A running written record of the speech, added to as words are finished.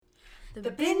The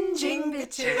binging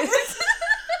bitches.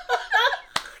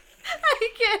 I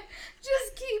can't.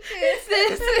 Just keep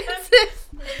it.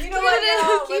 You know what,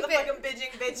 y'all? We're Keep the it. fucking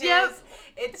binging bitches. Yep.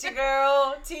 It's your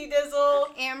girl, T Dizzle.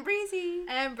 And Breezy.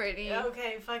 And Brittany.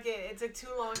 Okay, fuck it. It took too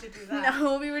long to do that.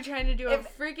 No, we were trying to do a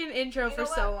If- freaking intro You for know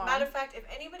what? so long. Matter of fact, if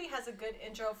anybody has a good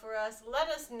intro for us, let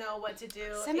us know what to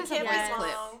do. Send it us a can't voice be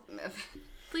long. clip.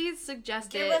 Please suggest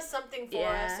Give it. us something for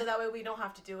Yeah. us so that way we don't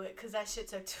have to do it because that shit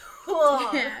took too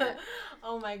long. Yeah.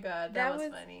 Oh my god, that That was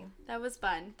was- funny. That was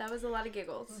fun. That was a lot of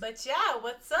giggles. But yeah,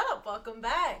 what's up? Welcome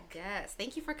back. Yes.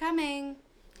 Thank you for coming.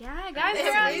 Yeah, guys, Hey,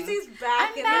 we're on. Breezy's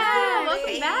back I'm in back. the Welcome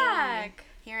building. back.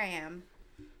 Here I am.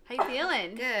 How you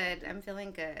feeling? Good. I'm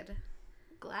feeling good.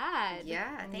 Glad.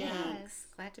 Yeah, thanks. Yes.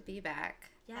 Glad to be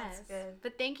back. Yes. That's good.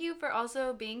 But thank you for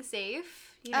also being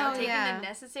safe. You know, Oh, taking yeah. the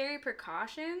necessary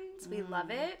precautions. We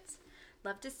love it.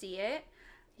 Love to see it.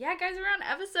 Yeah, guys, we're on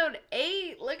episode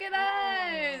 8. Look at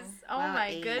us. Oh Wow, my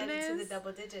 8. Headed goodness. to the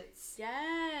double digits.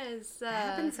 Yes. That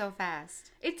happened so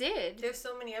fast. It did. There's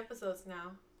so many episodes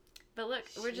now. But look,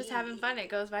 we're just having fun. It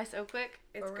goes by so quick.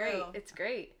 It's For great. real. It's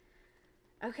great.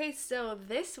 Okay, so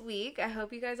this week, I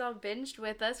hope you guys all binged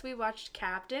with us. We watched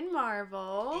Captain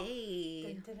Marvel.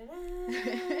 Hey.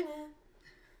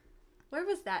 Where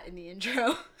was that in the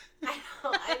intro?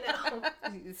 I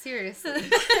know. Seriously.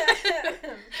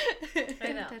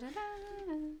 I know.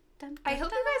 I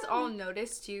hope you guys all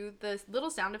noticed too the little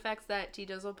sound effects that T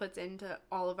Dizzle puts into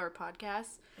all of our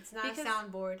podcasts. It's not Because- a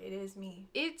soundboard. It is me.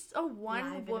 It's a Live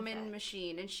in one-woman effect.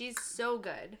 machine, and she's so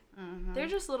good. Mhm. They're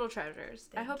just little treasures.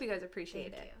 I Thank hope you guys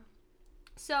appreciate Thank it. you.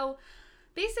 So,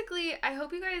 basically, I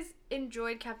hope you guys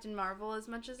enjoyed Captain Marvel as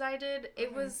much as I did.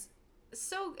 It was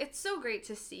it's so great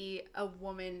to see a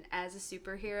woman as a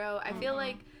superhero. I feel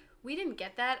like we didn't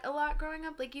get that a lot growing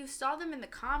up. Like, you saw them in the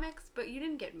comics, but you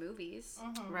didn't get movies.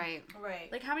 Right. Right.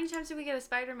 Like, how many times did we get a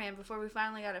Spider-Man before we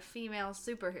finally got a female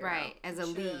superhero? Right. As a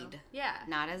True. lead. Yeah.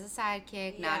 Not as a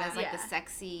sidekick, not Yeah. as like Yeah. the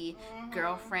sexy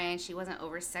girlfriend. She wasn't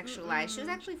over sexualized. She was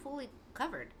actually fully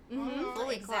covered. Mm-hmm.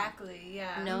 Fully Exactly.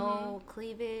 Yeah. No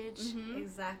cleavage. Mm-hmm.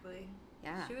 Exactly.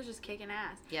 Yeah. She was just kicking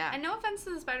ass. Yeah. And no offense to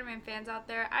the Spider-Man fans out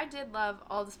there. I did love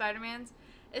all the Spider-Mans.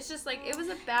 It's just like, it was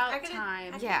about I could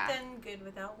time. have Yeah. done good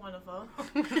without one of them.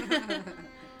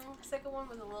 Second one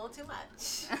was a little too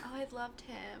much. Oh, I loved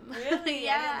him. Really?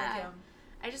 Yeah. I didn't like him.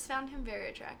 I just found him very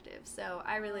attractive, so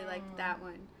I really liked that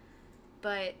one.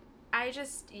 But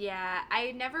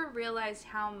I never realized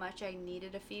how much I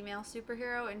needed a female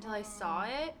superhero until I saw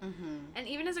it. Mm-hmm. And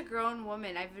even as a grown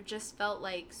woman, I've just felt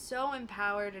like so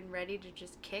empowered and ready to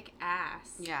just kick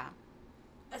ass. Yeah.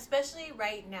 Especially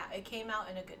right now. It came out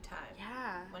in a good time.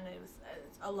 Yeah. When it was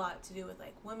a lot to do with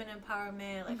like women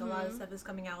empowerment, like a lot of stuff is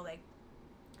coming out like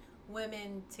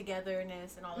women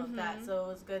togetherness and all of that. So it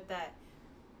was good that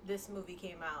this movie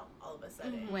came out all of a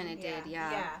sudden. When it did,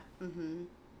 yeah. Yeah. Mm-hmm.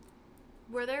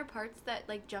 Were there parts that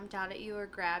like jumped out at you or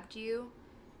grabbed you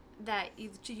that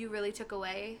you really took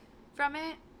away from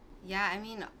it? Yeah, I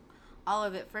mean, all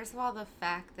of it. First of all, the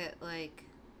fact that, like,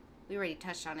 we already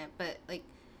touched on it, but, like,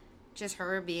 just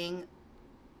her being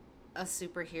a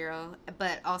superhero,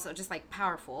 but also just, like,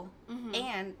 powerful.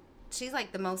 And she's,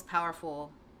 like, the most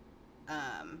powerful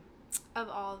Of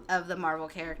all. of the Marvel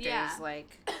characters. Yeah.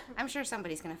 Like, I'm sure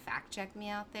somebody's going to fact check me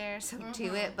out there, so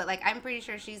do it. But, like, I'm pretty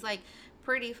sure she's, like,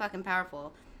 pretty fucking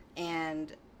powerful.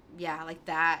 And, yeah, like,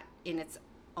 that in its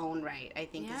own right, I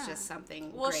think Yeah. is just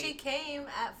something Well, great. she came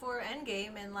for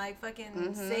Endgame and like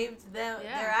fucking saved them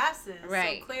Yeah. their asses.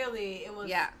 Right. So clearly it was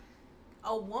Yeah.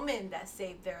 a woman that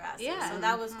saved their asses. Yeah. So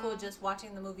that was cool just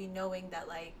watching the movie knowing that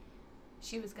like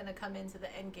she was gonna come into the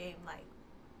Endgame like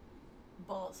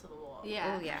balls to the wall.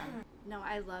 Yeah. Oh, yeah. No,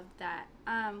 I loved that.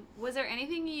 Was there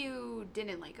anything you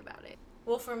didn't like about it?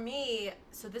 Well, for me,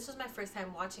 so this was my first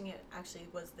time watching it. Actually,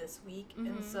 was this week,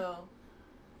 and so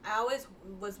I always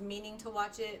was meaning to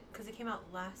watch it because it came out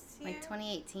last year. Like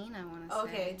 2018, I want to say.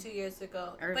 Okay, 2 years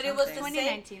ago. Or But it was the something.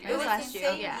 same. 2019. It was last the year.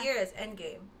 same Yeah. year as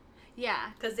Endgame Yeah.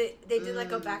 because they did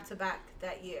like a back to back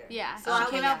that year. Yeah. So So I it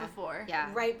came was out before. Yeah.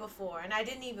 right before, and I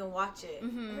didn't even watch it.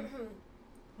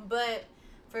 But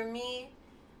for me,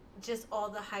 just all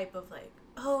the hype of like,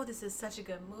 oh, this is such a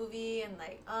good movie, and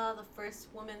like, oh, the first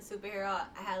woman superhero.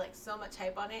 I had like so much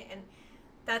hype on it, and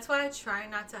that's why I try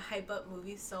not to hype up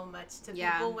movies so much to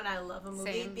Yeah. people when I love a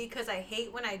movie Same. because I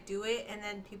hate when I do it and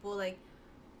then people like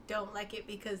don't like it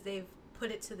because they've put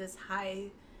it to this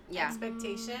high Yeah.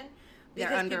 expectation. They're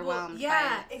Because underwhelmed by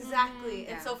Yeah, it. exactly.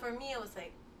 Yeah. And so for me, it was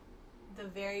like the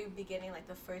very beginning, like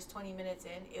the first 20 minutes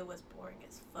in, it was boring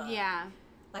as fuck. Yeah.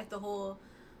 Like the whole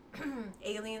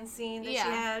alien scene that Yeah. she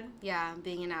had. Yeah,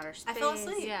 being in outer space. I fell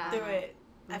asleep Yeah. through it.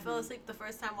 I fell asleep the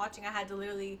first time watching. I had to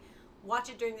literally watch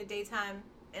it during the daytime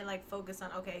and like focus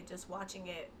on just watching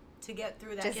it to get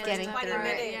through that Just first getting 20 through it,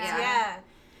 minutes. yeah.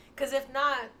 Because if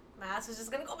not, my ass is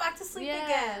just gonna go back to sleep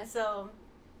again. So.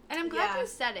 And I'm glad you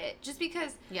said it, just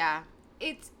because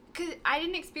it's because I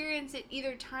didn't experience it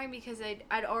either time because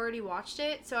I'd already watched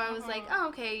it, so I was like, oh,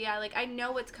 okay, yeah, like I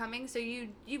know what's coming, so you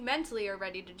mentally are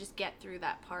ready to just get through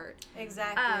that part.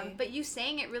 Exactly. But you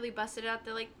saying it really busted out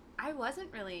that like I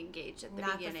wasn't really engaged at the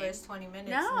beginning. Not the first 20 minutes.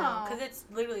 No, because it's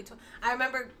literally. I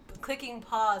remember clicking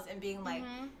pause and being like,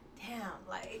 damn,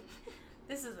 like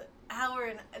this is an hour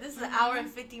and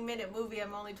 50-minute movie.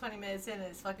 I'm only 20 minutes in and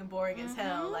it's fucking boring as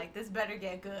hell. Like, this better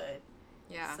get good.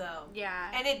 Yeah. So.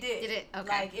 Yeah. And it did. Did it? Okay.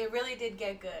 Like, it really did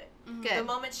get good. Good. The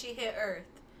moment she hit Earth,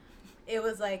 it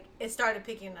was like, it started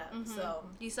picking up. So.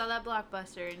 You saw that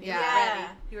blockbuster and you were ready.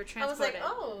 You were transported. I was like,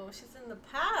 oh, she's in the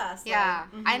past. Yeah.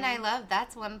 Like, And I love,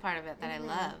 that's one part of it that I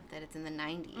love, that it's in the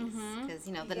 90s. Because,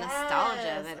 you know, the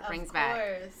nostalgia that it brings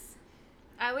back.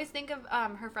 I always think of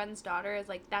her friend's daughter as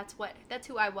like that's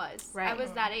who I was. Right. I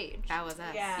was that age. That was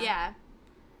us. Yeah.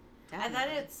 Definitely. I thought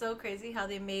it's so crazy how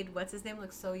they made what's his name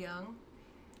look so young.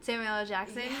 Samuel L.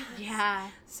 Jackson. Yes. Yeah.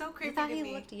 So creepy. You thought to he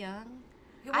me. looked young?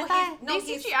 Well, I thought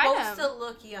he's CGI'd supposed to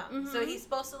look young. So he's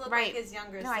supposed to look like his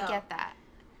younger self. No, I get that.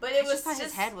 But it I was just thought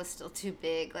his head was still too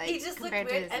big. Like he just looked compared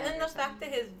to weird, his and then younger the fact that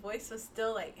his voice was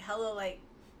still like hella like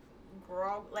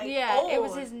old. It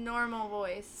was his normal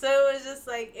voice. So it was just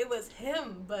like it was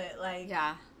him, but like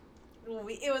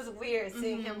it was weird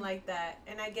seeing him like that.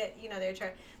 And I get they're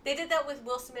trying. They did that with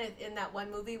Will Smith in that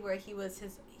one movie where he was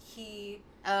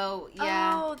Oh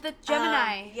yeah. Oh, the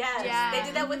Gemini. Yes, yeah. They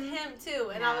did that with him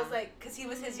too, and I was like, because he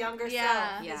was his younger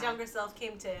self. His younger self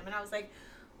came to him, and I was like,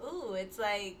 ooh, it's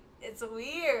like it's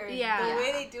weird. Yeah. The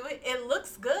way they do it, it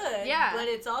looks good. Yeah. But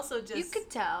it's also just you could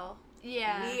tell.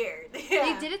 Yeah. Weird.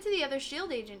 They did it to the other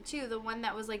SHIELD agent too, the one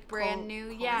that was like brand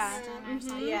new. Yeah.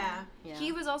 Yeah.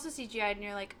 He was also CGI'd, and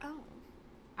you're like, oh.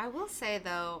 I will say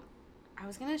though, I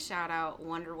was gonna shout out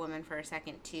Wonder Woman for a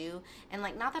second too, and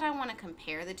like not that I want to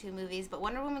compare the two movies, but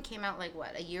Wonder Woman came out like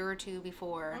what, a year or two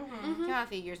before, came out a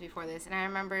few years before this, and I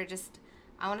remember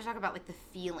I want to talk about like the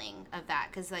feeling of that,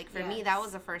 because like for me that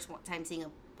was the first time seeing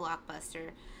a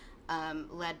blockbuster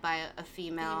led by a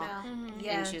female.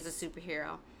 And she was a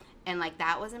superhero. And, like,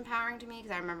 that was empowering to me,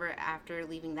 because I remember after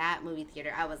leaving that movie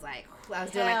theater, I was like, I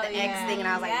was doing, like, the X thing, and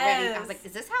I was, like, ready. I was like,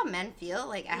 is this how men feel,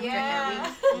 like, after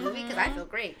every movie? Because I feel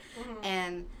great.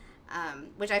 And,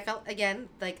 which I felt, again,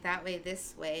 like, that way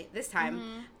this time.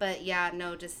 But, yeah,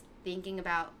 no, just thinking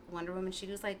about Wonder Woman, she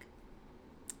was, like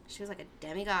a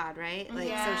demigod, right? Like,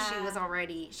 so she was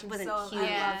already, she wasn't human.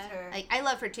 I loved her. Like, I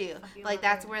love her too. Like,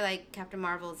 that's where, like, Captain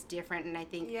Marvel is different, and I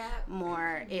think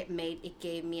more, it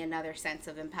gave me another sense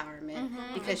of empowerment,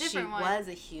 because she was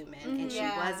a human, and she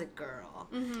was a girl.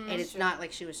 And it's not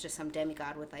like she was just some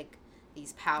demigod with, like,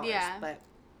 these powers, but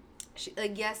she,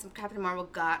 like, yes, Captain Marvel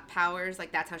got powers,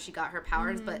 like, that's how she got her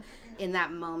powers, but in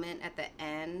that moment at the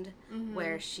end,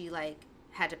 where she, like,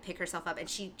 had to pick herself up, and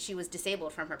she was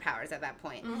disabled from her powers at that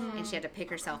point, and she had to pick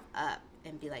herself up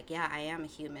and be like, yeah, I am a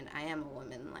human, I am a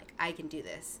woman, like, I can do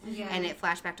this. And it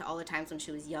flashed back to all the times when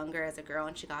she was younger as a girl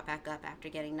and she got back up after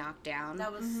getting knocked down.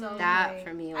 That was so great.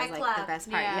 For me was like the best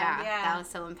part. That was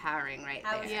so empowering there.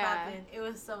 I was clapping. It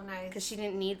was so nice. Because she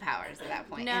didn't need powers at that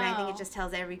point. No. And I think it just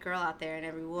tells every girl out there and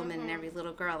every woman and every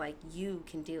little girl, like, you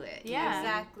can do it. Yeah.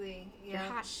 Exactly. You're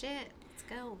hot shit.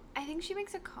 Go. I think she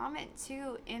makes a comment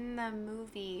too in the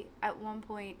movie at one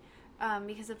point,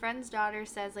 because a friend's daughter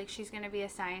says like she's gonna be a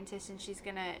scientist and she's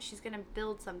gonna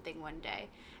build something one day,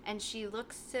 and she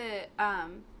looks to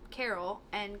Carol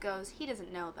and goes, he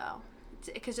doesn't know though,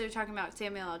 because they're talking about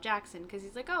Samuel L. Jackson, because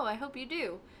he's like, oh, I hope you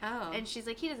do. And she's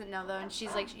like, he doesn't know though, and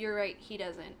she's like, you're right, he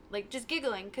doesn't, like just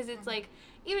giggling, because it's like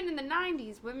even in the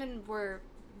 90s women were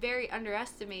very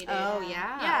underestimated. Oh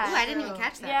yeah. Ooh, I didn't even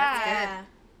catch that. That's good.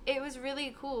 It was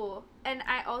really cool. And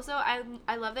I also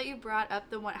I love that you brought up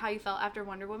how you felt after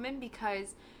Wonder Woman,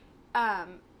 because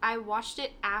I watched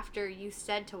it after you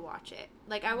said to watch it.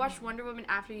 Like, I watched Wonder Woman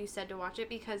after you said to watch it,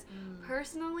 because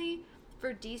personally,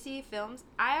 for DC films,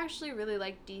 I actually really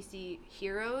like DC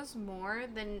heroes more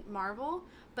than Marvel,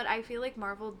 but I feel like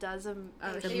Marvel does a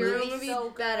hero movie so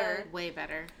better. Way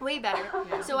better. Way better.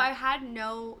 So I had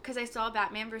because I saw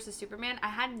Batman versus Superman, I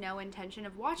had no intention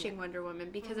of watching Wonder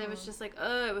Woman, because I was just like,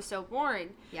 oh, it was so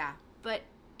boring. Yeah. But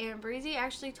Ambrosie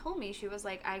actually told me, she was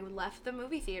like, I left the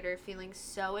movie theater feeling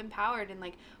so empowered and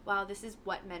like, wow, this is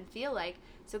what men feel like.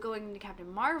 So going into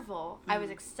Captain Marvel, I was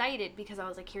excited, because I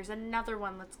was like, here's another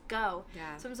one, let's go.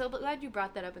 Yeah. So I'm so glad you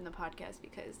brought that up in the podcast,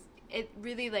 because it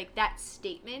really, like, that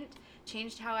statement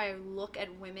changed how I look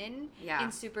at women in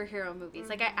superhero movies.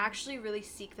 Like, I actually really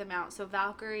seek them out. So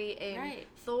Valkyrie in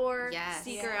Thor,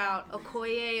 seek her out.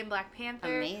 Okoye in Black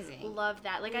Panther. Amazing. Love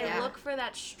that. Like, I look for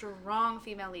that strong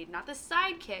female lead. Not the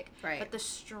sidekick, but the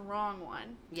strong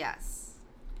one. Yes.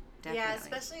 Definitely. Yeah,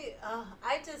 especially,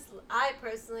 I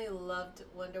personally loved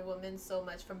Wonder Woman so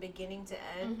much from beginning to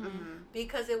end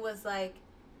because it was like,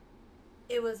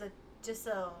 it was just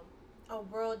a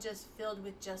world just filled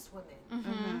with just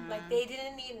women. Like, they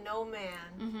didn't need no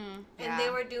man, and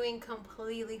they were doing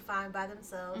completely fine by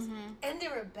themselves, and they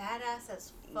were badass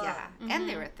as fuck. Yeah, and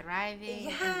they were thriving.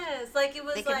 Yes, like, it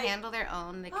was they like... They could handle their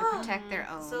own, they could protect their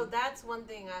own. So that's one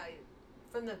thing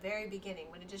from the very beginning,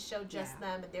 when it just showed just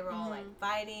them, and they were all, like,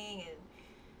 fighting, and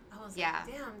I was like,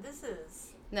 damn, this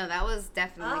is... No, that was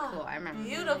definitely cool. I remember.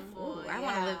 Beautiful. Ooh, I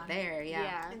want to live there,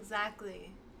 Yeah,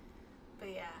 exactly. But,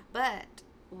 yeah. But,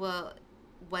 well,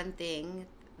 one thing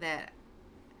that...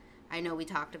 I know we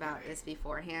talked about this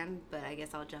beforehand, but I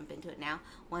guess I'll jump into it now.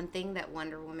 One thing that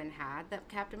Wonder Woman had that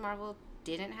Captain Marvel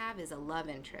didn't have is a love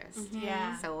interest.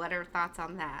 Yeah. So what are thoughts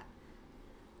on that?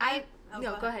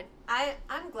 Go ahead.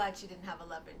 I'm glad she didn't have a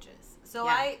love interest. So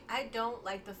I don't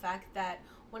like the fact that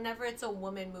whenever it's a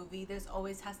woman movie, there's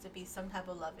always has to be some type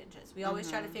of love interest. We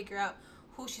always try to figure out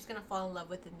who she's going to fall in love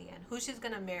with in the end, who she's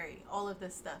going to marry, all of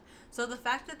this stuff. So the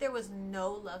fact that there was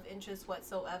no love interest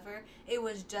whatsoever, it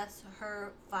was just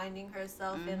her finding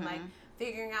herself and, like,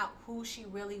 figuring out who she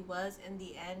really was in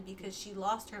the end because she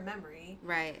lost her memory.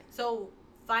 Right. So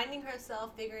finding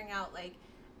herself, figuring out, like,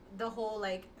 the whole,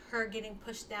 like, her getting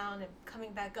pushed down and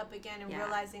coming back up again and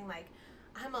realizing, like,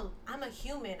 I'm a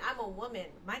human, I'm a woman,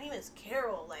 my name is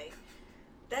Carol, like,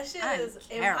 that shit is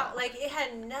like, it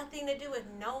had nothing to do with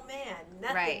no man,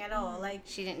 nothing at all. Like,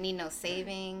 she didn't need no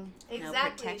saving, exactly. No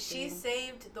protecting. She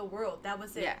saved the world. That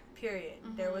was it. Period.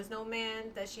 There was no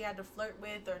man that she had to flirt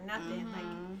with or nothing. Like,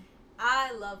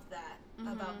 I love that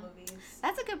about movies.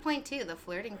 That's a good point too, the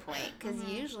flirting point, because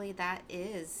usually that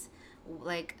is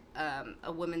like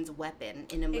a woman's weapon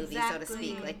in a movie, so to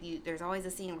speak. Like, there's always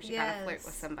a scene where she gotta flirt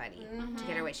with somebody to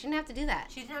get her way. She didn't have to do that.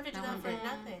 She didn't have to do that for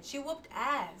nothing. She whooped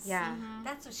ass. Yeah.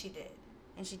 That's what she did.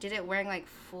 And she did it wearing, like,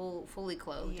 fully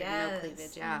clothed and no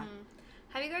cleavage. Yeah.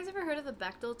 Have you guys ever heard of the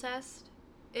Bechdel test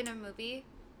in a movie?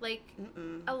 Like,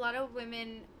 a lot of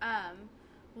women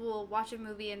will watch a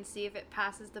movie and see if it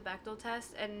passes the Bechdel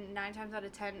test, and 9 times out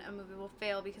of 10, a movie will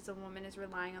fail because a woman is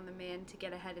relying on the man to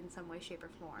get ahead in some way, shape, or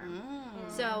form.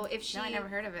 So if she... No, I never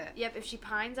heard of it. Yep, if she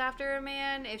pines after a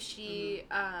man, if she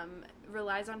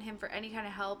relies on him for any kind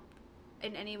of help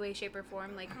in any way, shape, or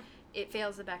form, like, it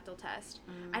fails the Bechdel test.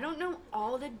 I don't know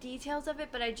all the details of it,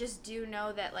 but I just do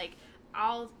know that, like,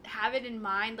 I'll have it in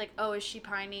mind, like, oh, is she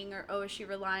pining, or, oh, is she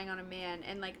relying on a man?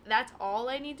 And, like, that's all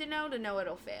I need to know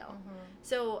it'll fail.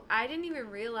 So I didn't even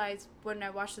realize when I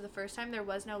watched it the first time there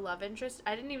was no love interest.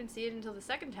 I didn't even see it until the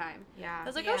second time. Yeah. I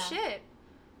was like, oh, shit.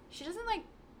 She doesn't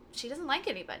like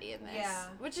anybody in this. Yeah.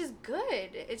 Which is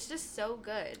good. It's just so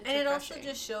good. It's and refreshing. It also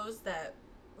just shows that,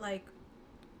 like,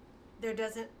 it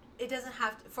doesn't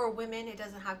have to, for women, it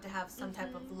doesn't have to have some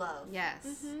type of love.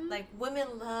 Yes. Like, women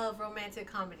love romantic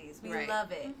comedies. We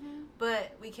love it.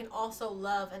 But we can also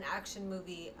love an action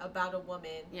movie about a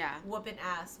woman whooping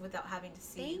ass without having to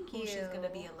see who she's going to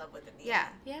be in love with in the end.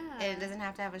 Yeah. And it doesn't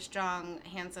have to have a strong,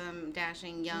 handsome,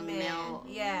 dashing, young male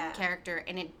character.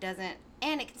 And it doesn't,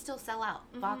 and it can still sell out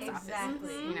box office.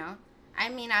 Exactly. You know? I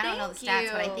mean, I don't know the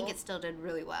stats, but I think it still did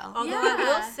really well. Although I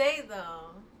will say, though,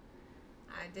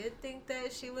 I did think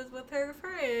that she was with her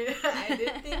friend. I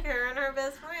did think her and her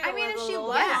best friend. I mean, was if she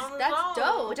was, that's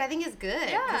dope. Which I think is good.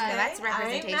 Yeah, that's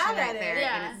representation right there.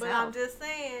 Yeah. But I'm just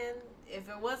saying, if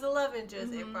it was a love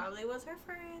interest, it probably was her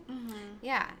friend.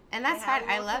 Yeah, and that's fine.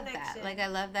 I love that. Like, I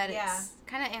love that it's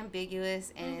kind of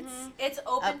ambiguous and it's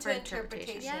open to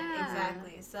interpretation. Yeah.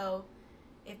 Exactly. So,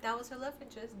 if that was her love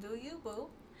interest, do you, boo?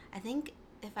 I think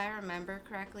if I remember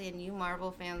correctly, and you Marvel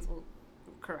fans will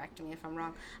correct me if I'm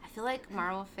wrong, I feel like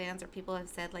Marvel fans or people have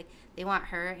said, like, they want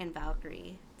her and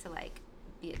Valkyrie to, like,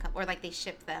 be a couple, or, like, they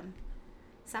ship them.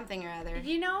 Something or other.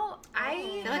 You know,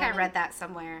 I feel like I read that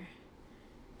somewhere.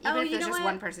 Even if it's just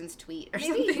one person's tweet or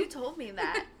something. Maybe you told me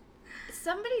that.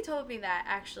 Somebody told me that,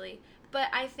 actually. But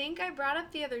I think I brought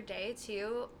up the other day,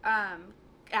 too,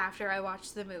 after I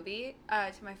watched the movie,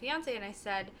 to my fiance, and I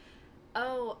said,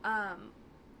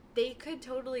 they could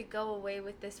totally go away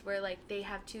with this where, like, they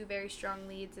have 2 very strong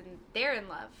leads and they're in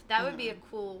love. That would be a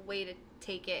cool way to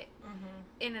take it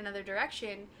in another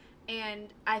direction. And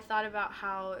I thought about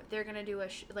how they're going to do a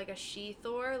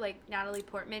she-Thor. Like, Natalie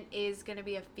Portman is going to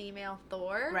be a female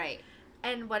Thor. Right.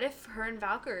 And what if her and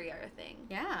Valkyrie are a thing?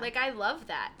 Yeah. Like, I love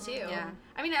that, too. Yeah.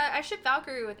 I mean, I ship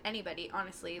Valkyrie with anybody,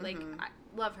 honestly. Like, Mhm. I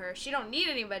love her. She don't need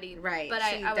anybody. Right. But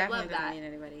she I would definitely love doesn't that. need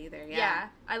anybody either. Yeah. Yeah.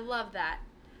 I love that.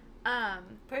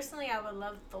 Personally, I would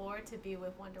love Thor to be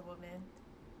with Wonder Woman.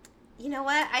 You know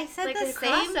what? I said Like the a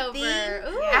same crossover.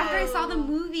 thing Ooh. after I saw the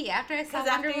movie. After I saw Because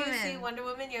Wonder after Woman. you see Wonder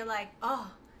Woman, you're like,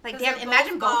 oh. Like, 'cause damn, they're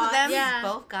imagine both of gods. them. Yeah.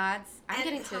 Both gods. I'm And-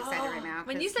 getting too excited right now.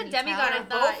 When 'cause you said can demigod, tell? I They're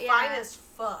thought, both yeah. fine as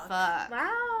fuck. Fuck.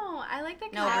 Wow. I like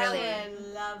that No, connection. really. I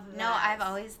would love that. No, I've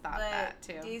always thought But that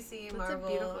too. DC, That's a Marvel,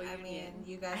 beautiful I union. mean,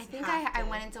 you guys I think have I to.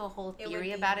 went into a whole It would theory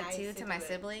be about it nice too to to do my it.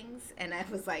 siblings, and I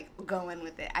was like going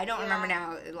with it. I don't Yeah. remember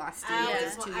now. It lost I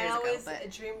years, always, 2 I years ago, always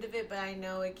but dreamed of it, but I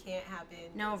know it can't happen.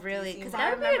 no, with really, DC because and I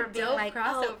That would be remember a being dope like,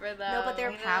 crossover, though. no, but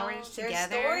their You know, powers their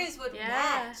together. stories would Yeah.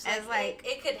 match. As, like-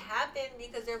 it could happen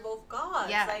because they're both gods.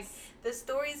 Yes. Like the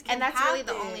stories can And that's really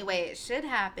the happen. only way it should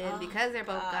happen Oh, because they're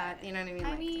both God. gods. You know what I mean? I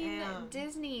Like, mean, damn.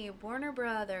 Disney, Warner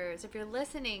Brothers, if you're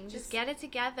listening, just Just get it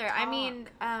together. I talk. mean,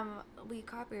 we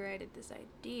copyrighted this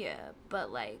idea,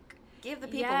 but like, give the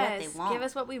people yes, what they want. give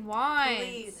us what we want.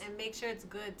 Please, and make sure it's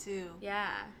good too. Yeah.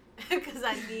 Because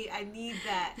I need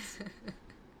that.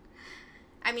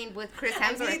 I mean, with Chris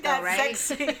I Hemsworth, need though, that right? sex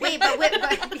scene. Wait, but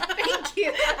thank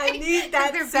you. I need 'Cause that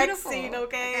they're sex beautiful, scene,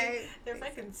 okay? okay? They're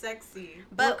fucking sexy.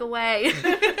 But Look away.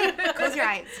 close your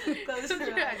eyes. Close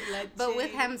your eyes. But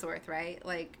with Hemsworth, right?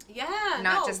 Like, Yeah, not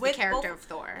no, just the with character both, of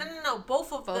Thor. No,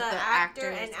 both of Both the the actor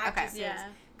actors. and Okay. actresses. Yeah.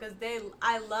 Because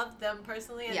I love them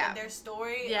personally, and Yeah. then their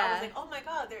story. I Yeah. was like, oh my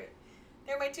god,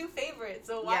 they're my two favorites.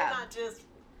 So why Yeah. not just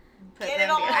Put get them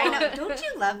it all? together. I know. Don't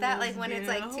you love that? Like Just when get it's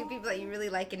it like two all. people that you really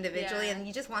like individually, Yeah. and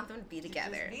you just want them to be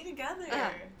together. Just be together.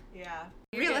 Yeah.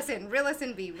 Real listen,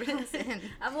 B, real listen.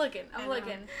 I'm looking. I I'm know.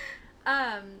 looking.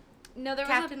 No, there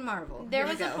Captain Marvel. there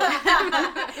Here was we a- go.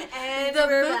 And the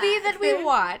we're movie back. that we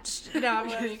watched. No, I'm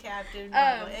was kidding. Captain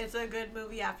Marvel. Um, It's a good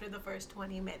movie after the first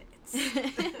 20 minutes.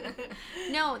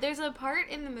 No, there's a part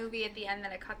in the movie at the end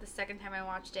that I caught the second time I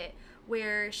watched it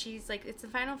where she's like, it's the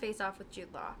final face off with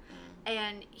Jude Law.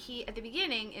 And he, at the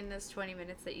beginning, in those 20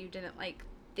 minutes that you didn't like,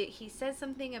 that he says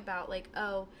something about like,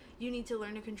 oh, you need to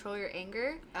learn to control your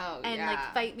anger Oh, and yeah.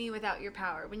 like fight me without your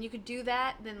power. When you could do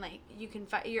that, then like you can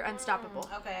fight, you're unstoppable.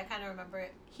 Okay, I kind of remember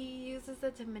it. He uses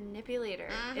it to manipulate her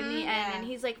in Mhm. the end, Yeah. and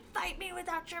he's like, "Fight me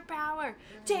without your power.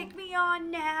 Take me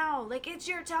on now. Like it's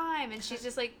your time." And she's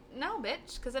just like, "No,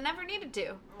 bitch, because I never needed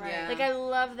to." Right. Yeah. Like I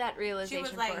love that She realization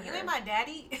was like, for "You her. ain't my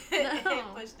daddy,"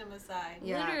 and pushed him aside.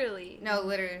 Yeah. Literally, No,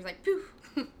 literally, it was like, poof.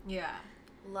 Yeah.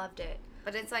 loved it.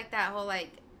 But it's like that whole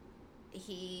like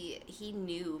he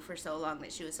knew for so long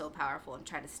that she was so powerful and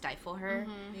tried to stifle her.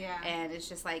 Yeah. And it's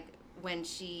just like when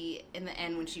she in the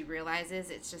end when she realizes,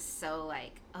 it's just so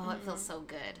like, oh, it feels so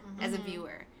good as a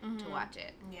viewer to watch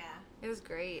it. Yeah. It was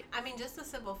great. I mean, just the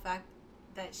simple fact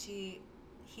that he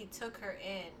took her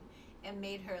in and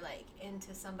made her like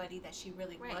into somebody that she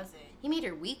really Right. wasn't. He made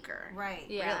her weaker. Yeah. Right.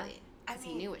 Really. I Because he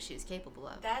mean, knew what she was capable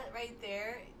of. That right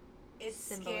there, it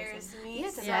scares Symbolism. me Yeah,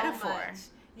 it's a so metaphor. much.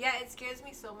 Yeah, it scares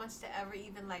me so much to ever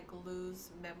even like lose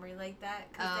memory like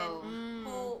that. Cause Oh.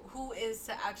 then who is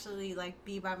to actually like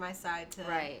be by my side to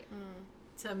Right.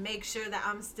 to make sure that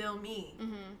I'm still me,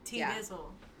 T Yeah.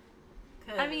 Bizzle.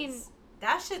 I mean,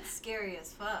 that shit's scary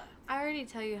as fuck. I already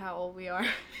tell you how old we are.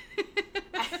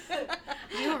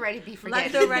 You already be Let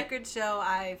forgetting. the record show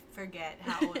I forget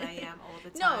how old I am all the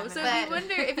time. No, and so I-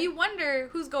 if you wonder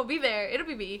who's gonna be there, it'll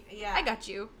be me. Yeah. I got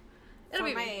you. It'll for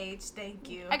be my me. age, thank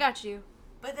you. I got you.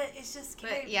 But that, it's just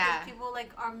scary yeah. because people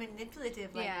like are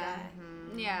manipulative like Yeah. that.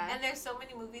 Yeah. And there's so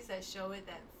many movies that show it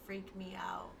that freak me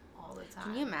out all the time.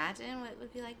 Can you imagine what it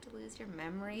would be like to lose your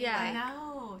memory? Yeah. I Like,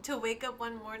 know. To wake up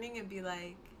one morning and be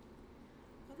like,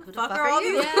 who Who the fuck the fuck are are all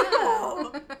you? these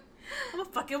people? I'm a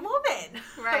fucking woman.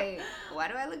 Right. Why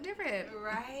do I look different?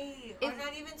 Right. If- or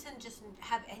not even to just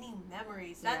have any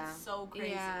memories. That's Yeah. so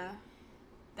crazy. Yeah.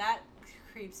 That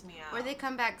creeps me out. Or they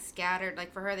come back scattered.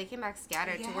 Like for her, they came back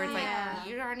scattered to where it's Yeah. like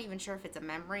you aren't even sure if it's a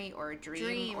memory or a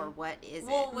dream. Or what is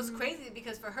Well, it. it was crazy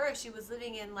because for her, she was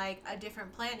living in like a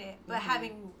different planet, but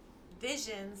having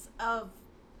visions of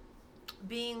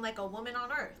being like a woman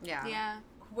on Earth, Yeah. Yeah.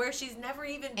 where she's never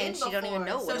even been And she before. don't even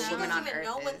know what so a she woman doesn't on even Earth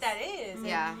know what is. that is. And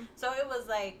Yeah. so it was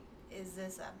like, is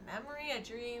this a memory, a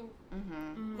dream?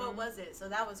 Mm-hmm. What was it? So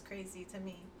that was crazy to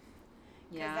me.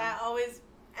 'Cause Yeah. that always,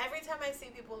 every time I see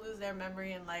people lose their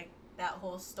memory and like that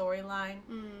whole storyline,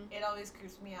 Mm. it always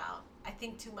creeps me out. I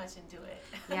think too much into it.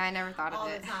 Yeah, I never thought all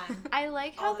of it. the time. I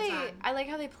like how All the time. I like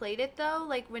how they played it though.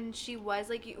 Like when she was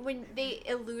like when they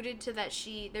alluded to that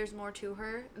there's more to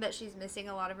her, that she's missing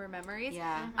a lot of her memories.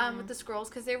 Yeah. With the scrolls,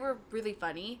 because they were really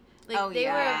funny. Like Oh, they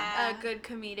yeah. were a good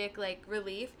comedic like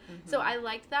relief. So I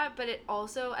liked that, but it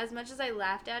also, as much as I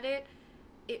laughed at it,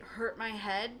 it hurt my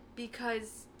head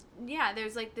because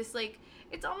there's like this like,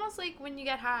 it's almost like when you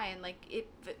get high and like it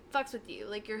fucks with you,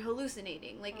 like you're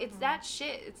hallucinating, like it's that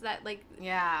shit. It's that like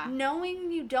Yeah.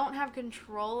 knowing you don't have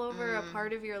control over a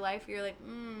part of your life. You're like,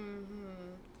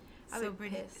 I So would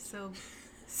Brittany, piss.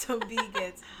 so B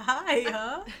gets high,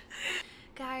 huh?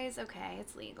 Guys, okay,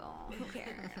 it's legal. Who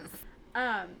cares?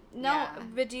 No, Yeah.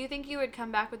 but do you think you would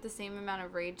come back with the same amount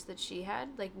of rage that she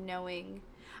had, like knowing?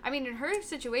 I mean, in her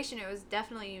situation, it was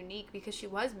definitely unique because she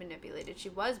was manipulated, she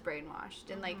was brainwashed,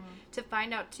 and like to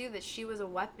find out too that she was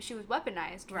she was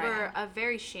weaponized for Right. a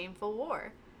very shameful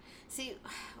war. See,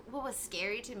 what was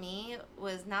scary to me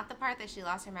was not the part that she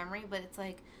lost her memory, but it's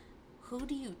like, who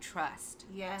do you trust?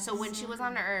 Yes. So when she was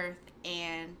on Earth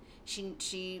and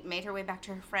she made her way back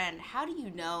to her friend, how do you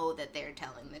know that they're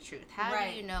telling the truth? How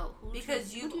Right. do you know?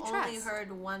 Because who you've do you only trust?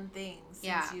 heard one thing since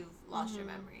Yeah. you've lost your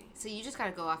memory. So you just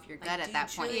gotta go off your Like, gut do at you that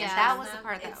point. truly And trust that was the them?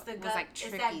 part that It's the was gut, like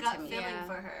tricky it's that gut to me. feeling Yeah.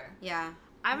 for her, Yeah.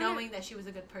 knowing that she was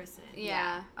a good person.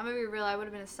 Yeah, I'm gonna be real. I would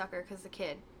have been a sucker because the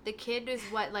kid is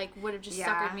what like would have just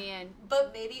Yeah. suckered me in.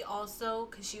 But maybe also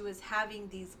because she was having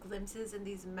these glimpses and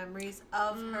these memories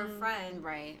of her friend,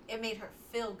 Right. it made her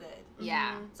feel good.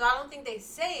 Yeah. So I don't think they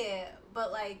say it,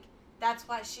 but like that's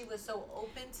why she was so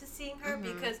open to seeing her,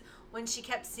 because when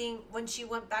she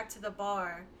went back to the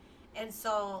bar and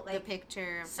saw like The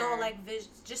picture of saw her. like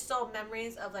just saw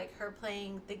memories of like her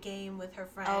playing the game with her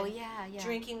friend. Oh, yeah, yeah.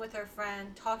 Drinking with her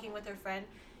friend, talking with her friend.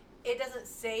 It doesn't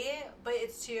say it, but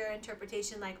it's to your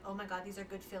interpretation. Like, oh my God, these are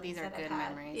good feelings. These are that good I've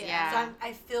had. memories. Yeah. Yeah. So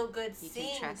I feel good You can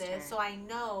seeing trust this, her. so I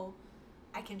know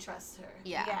I can trust her.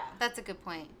 Yeah. That's a good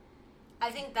point.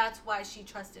 I think that's why she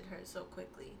trusted her so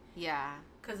quickly, Yeah.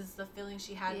 because it's the feeling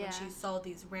she had when she saw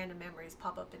these random memories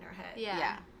pop up in her head. Yeah.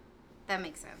 Yeah. That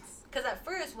makes sense. Because at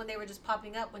first, when they were just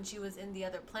popping up when she was in the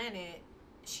other planet,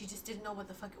 she just didn't know what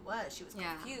the fuck it was. She was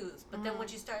Yeah. confused. But then when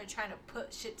she started trying to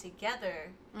put shit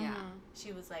together, Yeah.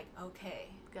 she was like, okay.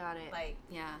 Got it. Like,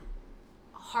 Yeah.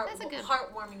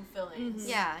 heartwarming feelings.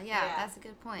 Yeah, yeah, Yeah. that's a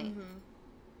good point.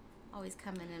 Always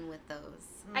coming in with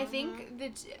those. I think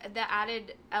the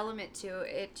added element to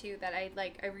it too that I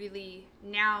really,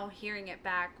 now hearing it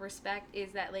back, respect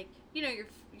is that like, you know,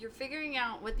 you're figuring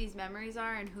out what these memories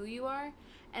are and who you are,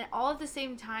 and all at the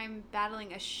same time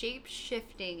battling a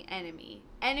shape-shifting enemy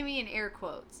in air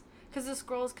quotes, because the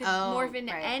scrolls could morph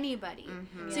into anybody.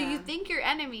 So you think your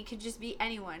enemy could just be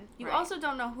anyone. You also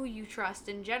don't know who you trust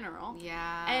in general.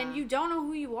 Yeah. And you don't know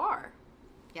who you are.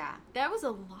 Yeah. That was a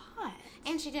lot.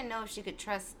 And she didn't know if she could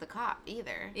trust the cop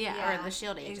either. Yeah. Or the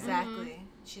shield agent. Exactly.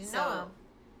 She didn't know So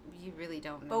him. you really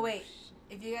don't know. But wait,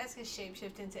 if you guys could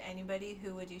shapeshift into anybody,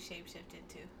 who would you shapeshift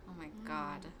into? Oh my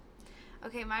god.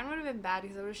 Okay, mine would have been bad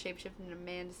because I would have shapeshifted into a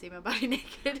man to see my body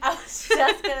naked. I was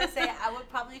just gonna say I would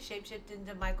probably shapeshift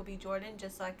into Michael B. Jordan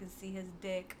just so I could see his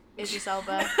dick. Idris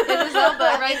Elba. Idris Elba,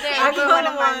 right there. I be kind one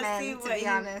of of my want to men, see to what be he's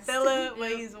honest. feeling,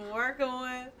 what he's working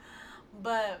with.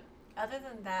 But other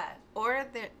than that, Or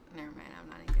their, never mind, I'm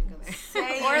not even gonna go there.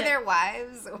 Say or it. their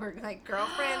wives, or like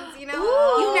girlfriends, you know?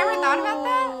 Ooh, You've never thought about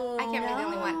that? I can't be the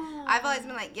only one. no. I've always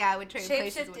been like, yeah, I would trade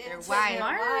places shapeshift with their into wives. their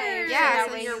wives. Yeah, that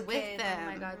so way you're you with can- them.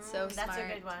 Oh my god, so smart. That's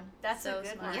a good one. That's So a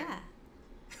good smart. one.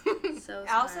 Yeah. So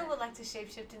I also smart. would like to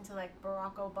shapeshift into like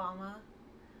Barack Obama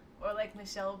or like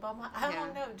Michelle Obama. I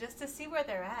don't know, just to see where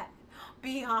they're at.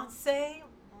 Beyonce.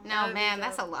 No, man,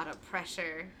 that's a lot of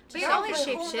pressure. But you're Yeah, only but who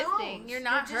shape-shifting. knows? You're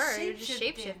not You're just her. You're just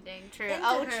shape-shifting. shape-shifting. True. Into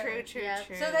Oh, her. true, Yep.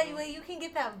 true. So that way you can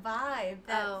get that vibe,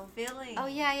 that feeling. Oh,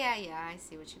 yeah. I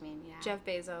see what you mean, yeah. Jeff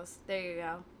Bezos. There you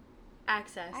go.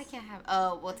 Access. I can't have,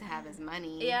 to have his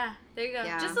money. Yeah, there you go.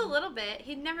 Yeah. Just a little bit.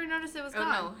 He'd never notice it was Oh, gone.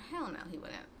 no. Hell no, he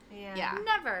wouldn't. Yeah. Yeah.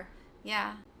 Never.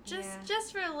 Yeah.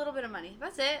 Just for a little bit of money.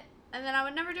 That's it. And then I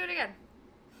would never do it again.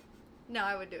 No,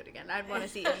 I would do it again. I'd want to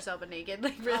see Idris Elba naked.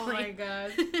 Like, really. Oh my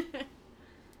god.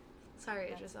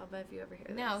 Sorry, Idris Elba, if you ever hear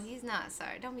this. No, he's not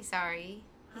sorry. Don't be sorry.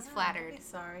 He's Don't flattered. be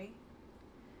sorry.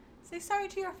 Say sorry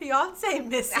to your fiance,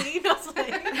 Missy. I was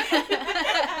like,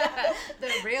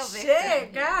 The real victim.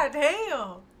 shit, god damn.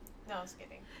 No, I was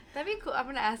kidding. That'd be cool. I'm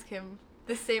going to ask him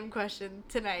the same question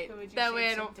tonight. Who would you That way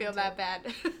I don't shapeshift feel into? that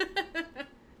bad.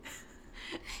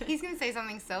 He's gonna say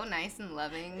something so nice and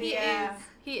loving. He Yeah. is.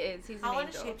 He is. He's an I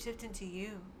want to angel. shapeshift into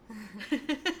you.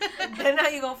 Then how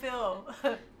you gonna feel?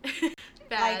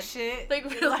 bad. Like shit. Like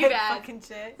really bad. Fucking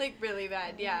shit. Like really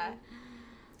bad, yeah.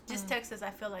 Just text us,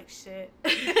 I feel like shit.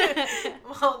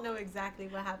 We'll know exactly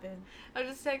what happened. I'll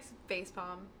just text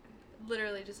facepalm.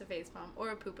 Literally just a facepalm. Or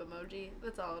a poop emoji.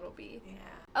 That's all it'll be.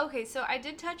 Yeah. Okay, so I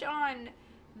did touch on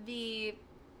the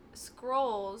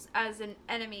Skrulls as an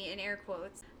enemy in air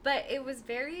quotes. But it was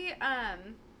very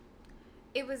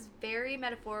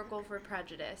metaphorical for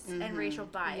prejudice and racial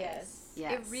bias.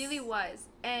 Yes. It really was.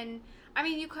 And I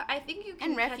mean, I think you can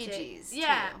And catch refugees, it.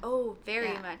 Yeah. too. Oh,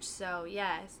 very Yeah. much so.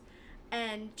 Yes.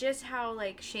 And just how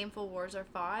like shameful wars are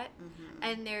fought,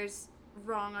 and there's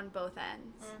wrong on both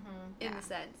ends in the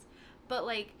sense, but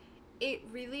like it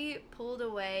really pulled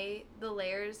away the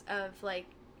layers of like,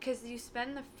 because you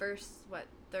spend the first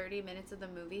 30 minutes of the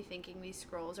movie thinking these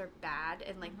Skrulls are bad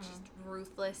and like just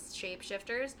ruthless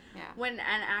shapeshifters, when in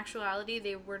actuality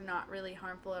they were not really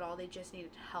harmful at all. They just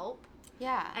needed help.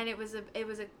 Yeah. And it was a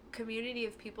community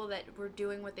of people that were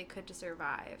doing what they could to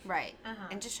survive. Right.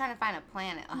 And just trying to find a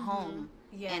planet, a home,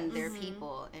 Yeah. and their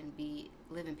people, and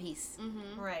live in peace.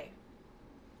 Right.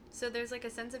 So there's like a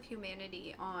sense of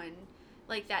humanity on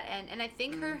like that end, and I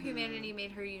think her humanity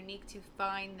made her unique to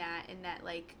find that, and that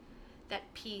like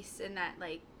that peace and that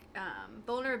like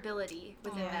vulnerability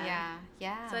within them.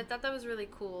 Yeah. So I thought that was really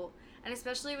cool, and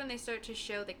especially when they start to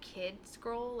show the kid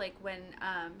Skrull, like when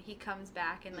he comes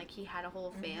back and like he had a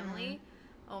whole family.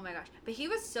 Oh my gosh. But he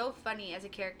was so funny as a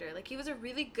character. Like he was a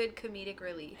really good comedic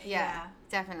relief. Yeah,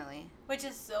 definitely. Which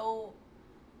is so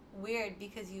weird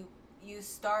because you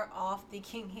start off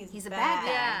thinking he's a bad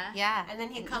guy. Yeah. Yeah. And then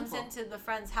he comes into the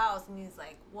friend's house and he's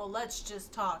like, well, let's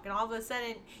just talk. And all of a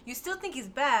sudden, you still think he's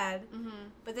bad,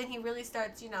 but then he really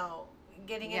starts,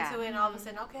 getting into it. And all of a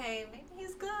sudden, okay, maybe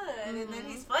he's good. And then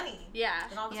he's funny. Yeah.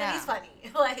 And all of a sudden, he's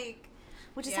funny. Like,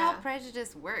 which is how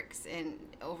prejudice works, and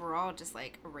overall just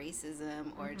like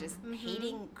racism or just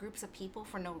hating groups of people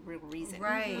for no real reason,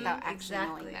 without actually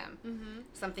knowing them.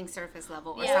 Something surface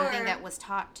level or something that was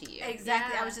taught to you.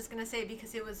 Exactly. I was just gonna say,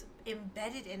 because it was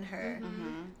embedded in her,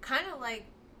 kind of like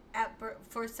at birth.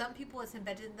 For some people, it's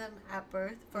embedded in them at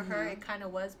birth. For her, it kind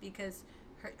of was because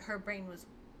her brain was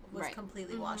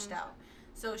completely washed out.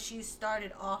 So she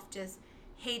started off just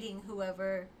hating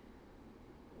whoever.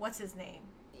 What's his name?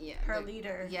 Yeah, her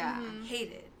leader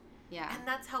hated. Yeah. And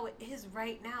that's how it is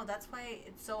right now. That's why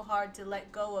it's so hard to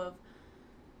let go of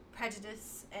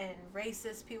prejudice and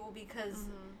racist people, because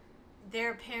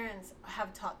their parents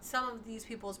have taught, some of these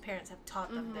people's parents have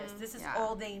taught them this. This is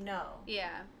all they know.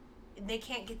 Yeah. They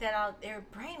can't get that out. They're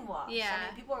brainwashed. Yeah. I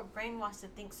mean, people are brainwashed to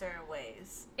think certain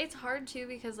ways. It's hard too,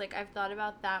 because like I've thought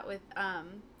about that with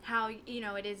how it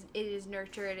is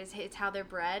nurture, it's how they're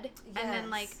bred. Yes. And then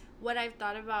like what I've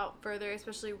thought about further,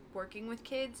 especially working with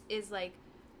kids, is like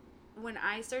when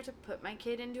I start to put my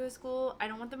kid into a school, I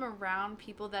don't want them around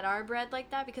people that are bred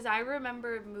like that, because I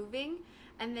remember moving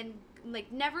and then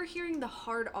like never hearing the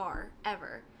hard R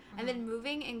ever, and then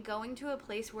moving and going to a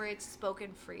place where it's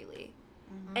spoken freely.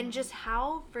 And just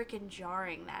how freaking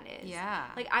jarring that is. Yeah.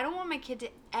 Like, I don't want my kid to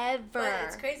ever. But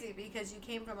it's crazy because you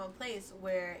came from a place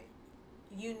where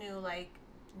you knew, like,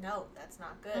 no, that's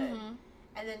not good.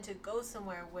 And then to go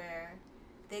somewhere where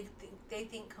they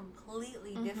think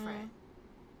completely different.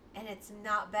 And it's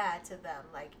not bad to them.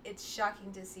 Like, it's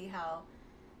shocking to see how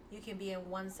you can be in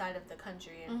one side of the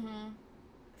country and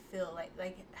feel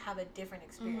like have a different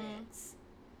experience.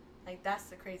 Like, that's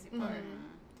the crazy part.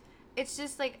 It's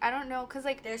just, like, I don't know, because,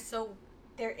 like...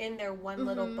 They're in their one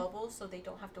little bubble, so they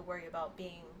don't have to worry about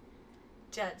being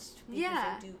judged.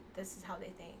 Because this is how they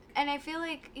think. And I feel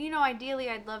like, ideally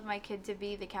I'd love my kid to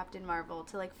be the Captain Marvel,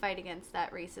 to, like, fight against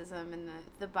that racism and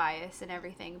the bias and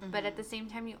everything. But at the same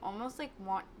time, you almost, like,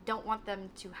 don't want them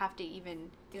to have to even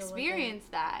experience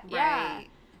that. Right. Yeah.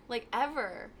 Like,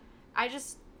 ever. I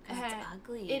just... Because it's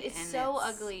ugly. It is so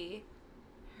ugly.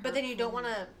 But then you don't want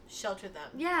to shelter them.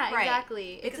 Yeah,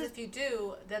 exactly. Because if you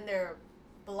do, then they're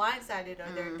blindsided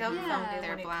or they're dumbfounded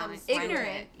when it comes to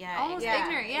ignorant. Almost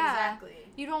ignorant, Exactly.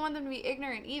 You don't want them to be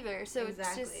ignorant either, so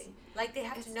it's just... Like, they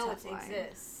have to know it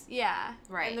exists. Yeah.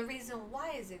 Right. And the reason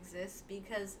why it exists,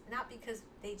 not because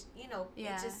they,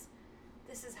 it just,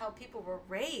 this is how people were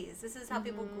raised. This is how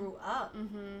people grew up.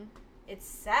 It's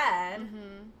sad.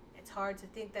 It's hard to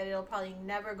think that it'll probably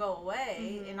never go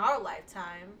away in our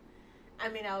lifetime. I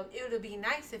mean, it would be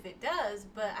nice if it does,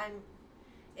 but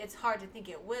it's hard to think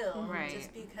it will. Right.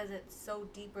 Just because it's so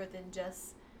deeper than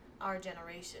just our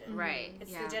generation. Right.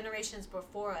 It's the generations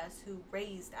before us who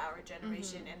raised our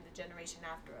generation and the generation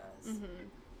after us.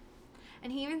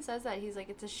 And he even says that. He's like,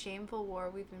 it's a shameful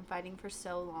war we've been fighting for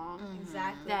so long.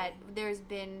 Exactly. That there's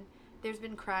been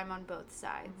crime on both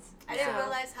sides. I didn't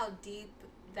realize how deep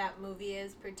that movie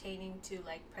is pertaining to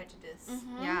like prejudice,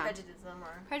 Yeah. prejudice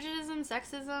or Prejudice,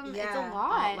 sexism, it's Yeah. a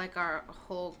lot. Like our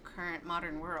whole current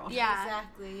modern world. Yeah.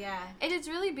 exactly, yeah. And it's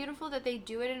really beautiful that they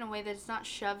do it in a way that it's not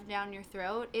shoved down your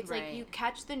throat. It's like Right. you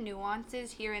catch the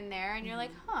nuances here and there, and you're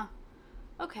like, huh,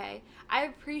 okay. I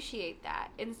appreciate that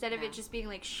instead of Yeah. it just being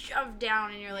like shoved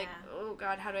down, and you're like, Yeah. oh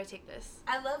God, how do I take this?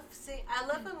 I love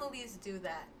when movies do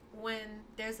that, when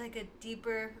there's like a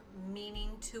deeper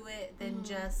meaning to it than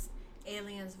just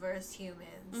aliens versus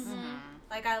humans. Mm-hmm.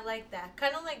 Like, I like that.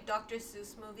 Kind of like Dr.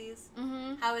 Seuss movies.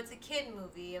 Mm-hmm. How it's a kid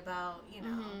movie about, you know,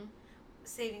 Mm-hmm.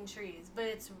 saving trees, but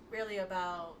it's really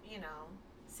about, you know,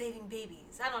 saving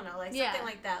babies. I don't know, like Yeah. something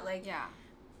like that. Like, Yeah.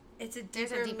 it's a There's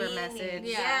deeper, a deeper meaning. message.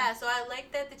 Yeah. Yeah, so I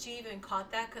like that you even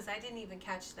caught that, because I didn't even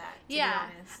catch that, to Yeah.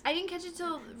 be honest. I didn't catch it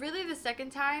till really the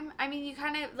second time. I mean, you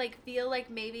kind of like feel like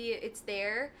maybe it's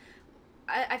there.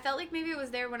 I felt like maybe it was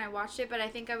there when I watched it, but I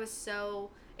think I was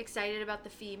so excited about the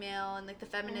female and like the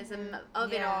feminism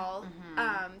of it Yeah. all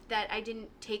that I didn't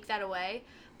take that away.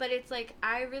 But it's like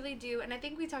I really do, and I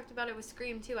think we talked about it with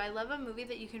Scream too. I love a movie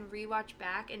that you can rewatch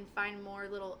back and find more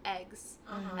little eggs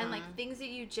and like things that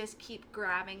you just keep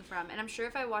grabbing from. And I'm sure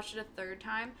if I watched it a third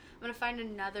time, I'm gonna find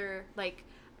another like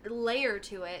layer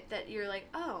to it that you're like,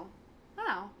 oh,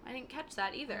 wow, I didn't catch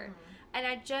that either. And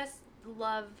I just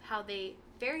love how they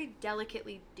very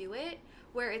delicately do it,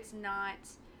 where it's not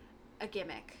a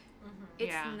gimmick. It's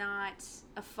Yeah. not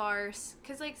a farce.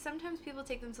 Because, like, sometimes people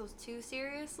take themselves too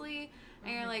seriously,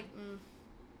 and you're like,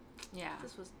 Yeah.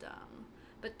 this was dumb.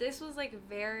 But this was, like,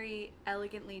 very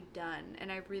elegantly done,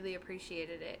 and I really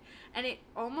appreciated it. And it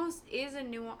almost is a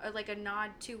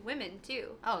nod to women,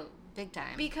 too. Oh, big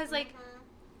time. Because, like,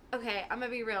 okay, I'm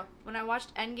gonna be real. When I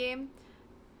watched Endgame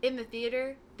in the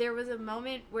theater, there was a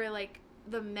moment where, like,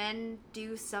 the men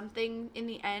do something in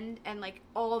the end, and like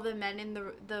all the men in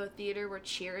the theater were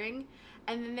cheering,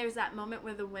 and then there's that moment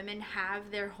where the women have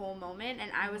their whole moment,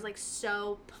 and I was like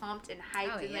so pumped and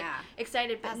hyped and like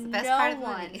excited, but That's the best part of the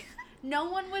one movie. no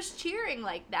one was cheering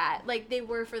like that, like they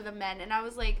were for the men, and I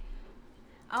was like,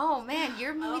 Oh man,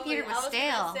 your movie theater was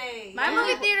stale. my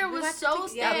movie theater was so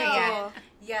stale. Yeah.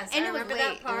 Yes, And I it was remember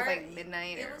late. that part. It was like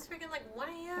midnight It or was freaking like 1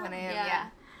 a.m. 1 a.m. Yeah. Yeah.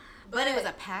 But it was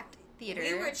a packed theater.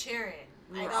 We were cheering.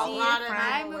 We Like, were a all lot of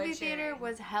My people were movie theater cheering.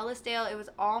 was hella stale. It was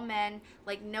all men,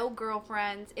 like no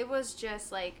girlfriends. It was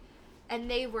just like, and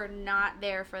they were not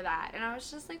there for that. And I was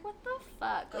just like, what the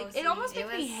fuck? Like, see, it almost it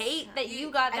makes me was- hate that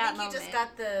you got that I think moment. you just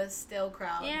got the still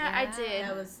crowd. Yeah, I did.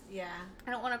 That was, yeah.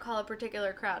 I don't want to call a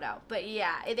particular crowd out, but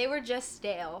yeah, they were just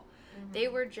stale. They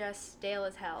were just stale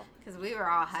as hell. Because we were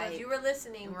all So hyped. if you were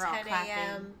listening, We're all 10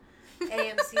 a.m.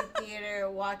 clapping. AMC theater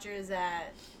watchers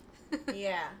at,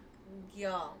 yeah,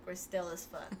 y'all, we're still as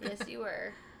fuck. Yes, you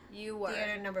were. You were.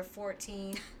 Theater number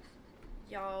 14,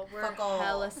 Y'all were Fuck off.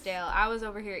 hella stale. I was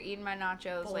over here eating my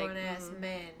nachos born like, ass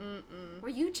men. mm-mm. Were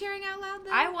you cheering out loud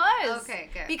though? I was. Okay,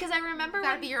 good. Because I remember You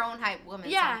gotta when be your own hype woman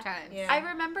Yeah. sometimes. Yeah. I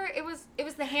remember it was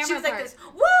the hammer She was part. like this,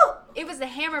 woo! It was the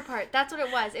hammer part. That's what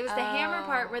it was. It was the hammer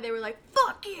part Oh. where they were like,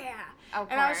 "Fuck yeah!" Of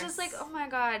And I was just course. like, "Oh my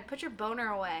god, put your boner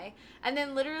away!" And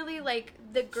then literally, like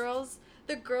the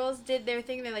girls did their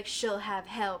thing. They're like, "She'll have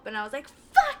help," and I was like,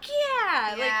 "Fuck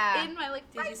yeah!" Yeah. Like in my like,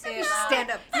 Did you fight say the it power- loud?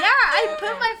 Stand up. Yeah, I put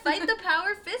Okay. my fight the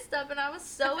power fist up, and I was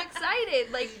so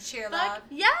excited. Like, Did you cheer fuck loud?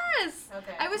 yes.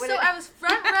 Okay. I was What so did- I was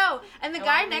front row, and the I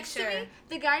guy wanna make next to sure.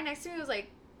 me, was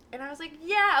like, and I was like,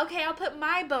 yeah, okay, I'll put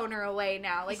my boner away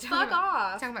now. Like, He's fuck talking about-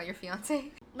 off. Talking about your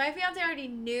fiance. My fiance already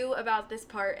knew about this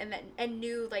part and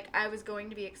knew like I was going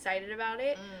to be excited about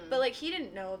it, but like he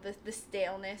didn't know the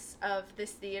staleness of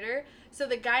this theater. So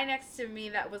the guy next to me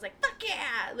that was like, fuck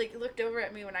yeah, like looked over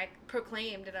at me when I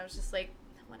proclaimed, and I was just like,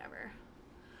 whatever,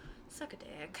 suck a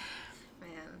dick.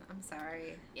 Man, I'm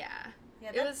sorry. Yeah. Yeah,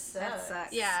 It that was- sucks. That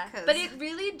sucks. Yeah, 'Cause- but it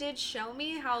really did show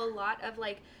me how a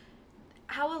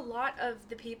lot of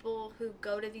the people who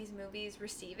go to these movies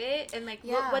receive it and like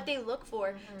Yeah. what they look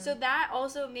for. So that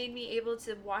also made me able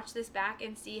to watch this back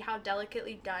and see how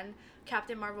delicately done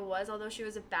Captain Marvel was, although she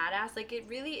was a badass. Like it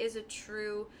really is a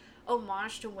true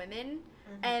homage to women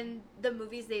and the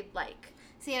movies they like.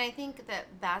 See, and I think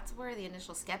that's where the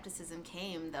initial skepticism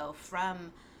came, though,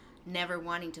 from never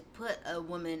wanting to put a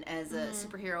woman as a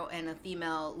superhero and a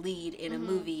female lead in a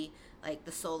movie, like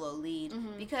the solo lead,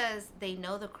 because they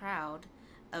know the crowd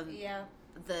of Yeah.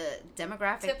 the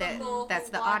demographic Typical that's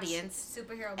who the watch audience,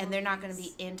 superhero and they're not going to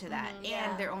movies. be into that. Yeah.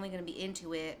 And they're only going to be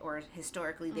into it, or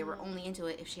historically, they were only into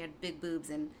it if she had big boobs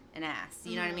and an ass.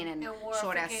 You know what I mean? And, And wore a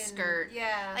short ass freaking- skirt.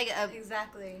 Yeah. Like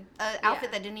exactly. An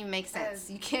outfit that didn't even make sense.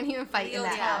 You can't even fight in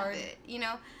that leotard. outfit, you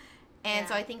know? And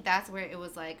so I think that's where it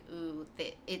was like, ooh,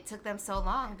 it took them so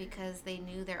long because they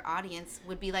knew their audience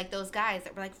would be like those guys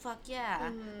that were like, fuck yeah.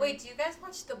 Mm-hmm. Wait, do you guys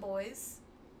watch The Boys?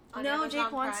 No,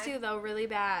 Jake wants to, though, really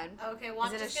bad. Okay,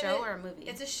 well, is it a show or a movie?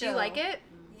 It's a show. Do you like it?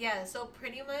 Yeah, so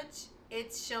pretty much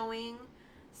it's showing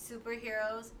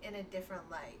superheroes in a different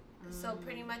light. So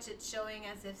pretty much it's showing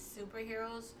as if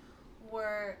superheroes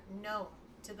were known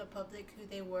to the public who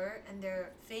they were, and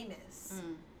they're famous.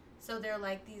 So they're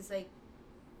like these, like,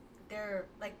 they're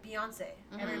like Beyonce.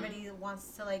 Everybody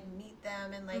wants to like meet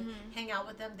them and like hang out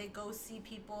with them. They go see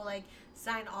people, like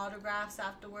sign autographs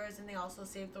afterwards, and they also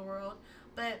save the world.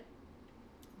 But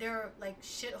they're like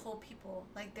shithole people.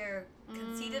 Like they're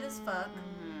conceited as fuck.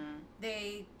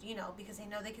 They, you know, because they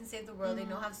know they can save the world. They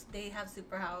know they have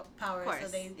superpowers. So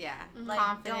they like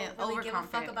confident, don't really give a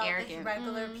fuck about arrogant. the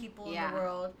regular people in the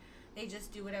world. They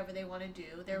just do whatever they want to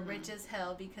do. They're rich as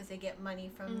hell because they get money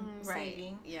from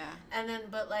saving. Yeah. And then,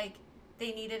 but like,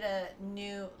 they needed a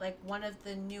new, like, one of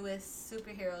the newest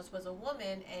superheroes was a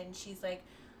woman, and she's like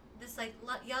this like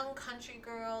young country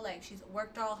girl. Like, she's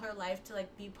worked all her life to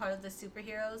like be part of the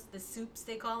superheroes, the Supes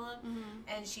they call them.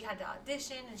 And she had to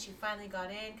audition, and she finally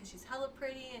got in because she's hella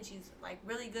pretty and she's like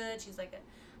really good. She's like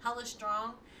a hella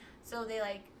strong. So they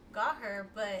like got her,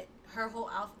 but her whole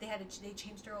outfit, they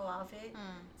changed her whole outfit.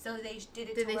 So they did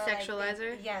it. Did to they where, sexualize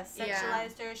her? Yes,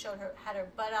 sexualized her. Showed her, had her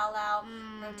butt all out,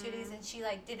 her titties, and she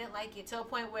like didn't like it, to a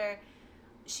point where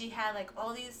she had like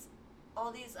all these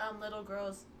little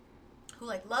girls who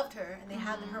like loved her, and they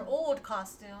had her old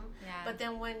costume. But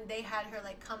then when they had her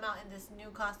like come out in this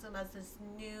new costume as this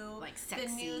new, like, sexy,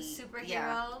 the new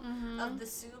superhero of the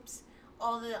Supes,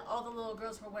 all the little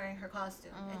girls were wearing her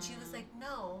costume, and she was like,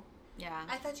 no. Yeah.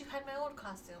 I thought you had my old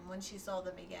costume, when she saw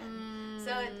them again.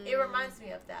 So it reminds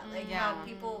me of that. Like how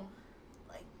people,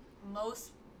 like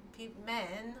most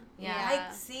men,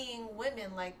 like seeing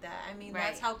women like that. I mean,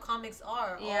 that's how comics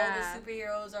are. All the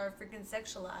superheroes are freaking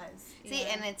sexualized. See,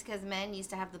 and it's because men used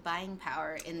to have the buying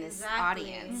power in this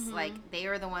audience. Like, they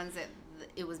were the ones that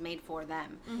it was made for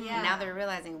them. And now they're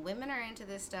realizing women are into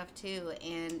this stuff too,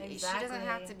 and she doesn't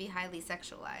have to be highly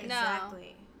sexualized. No.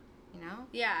 Exactly. You know?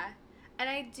 Yeah. And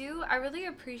I really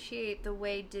appreciate the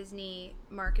way Disney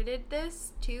marketed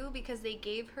this too, because they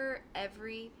gave her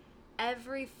every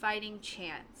fighting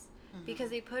chance,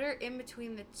 because they put her in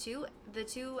between the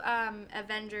two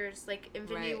Avengers, like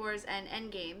Infinity Wars and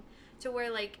Endgame, to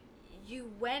where like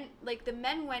the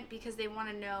men went because they want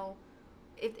to know,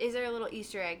 is there a little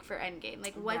Easter egg for Endgame,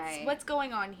 like what's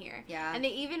going on here. And they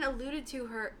even alluded to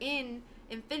her in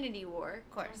Infinity War, of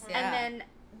course. And then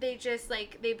they just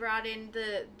like they brought in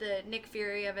the Nick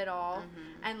Fury of it all,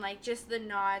 and like just the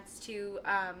nods to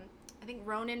I think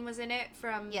Ronan was in it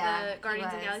from the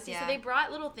Guardians of the Galaxy. So they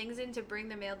brought little things in to bring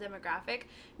the male demographic,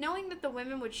 knowing that the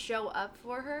women would show up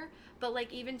for her, but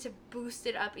like even to boost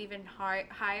it up even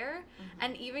higher,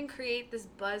 and even create this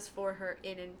buzz for her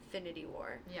in Infinity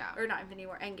War. Or not Infinity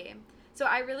War, Endgame. So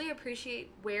I really appreciate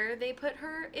where they put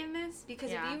her in this,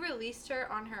 because if you released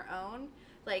her on her own,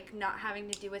 like not having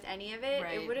to do with any of it,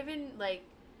 it would have been like,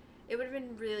 it would have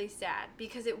been really sad,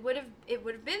 because it would have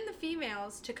been the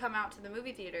females to come out to the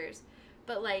movie theaters,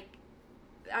 but like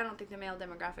I don't think the male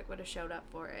demographic would have showed up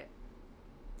for it.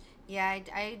 Yeah,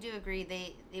 I do agree.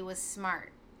 It was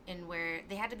smart in where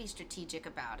they had to be strategic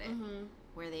about it,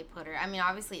 where they put her. I mean,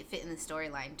 obviously it fit in the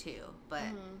storyline too, but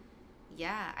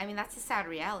yeah, I mean that's a sad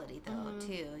reality though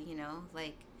too. You know,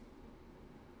 like,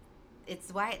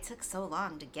 it's why it took so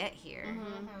long to get here.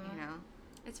 You know,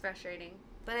 it's frustrating.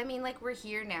 But I mean, like, we're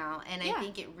here now, and I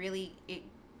think it really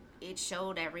it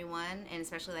showed everyone, and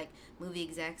especially like movie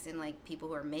execs and like people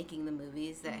who are making the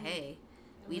movies, that hey,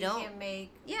 we can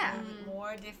make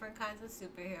more different kinds of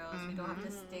superheroes. We don't have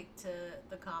to stick to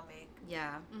the comic.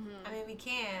 I mean, we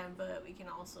can, but we can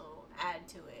also add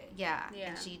to it.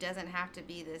 And she doesn't have to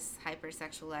be this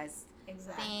hypersexualized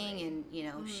thing, and you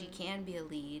know, she can be a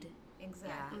lead.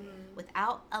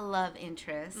 Without a love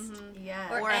interest.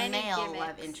 Or a male gimmicks.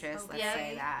 Love interest, let's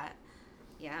say that.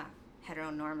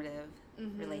 Heteronormative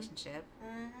relationship.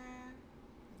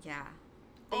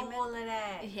 All of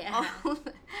that.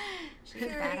 She's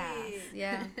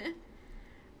badass.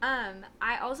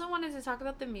 I also wanted to talk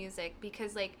about the music,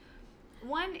 because like,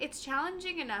 one, it's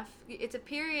challenging enough. It's a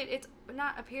period. It's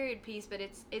not a period piece, but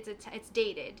it's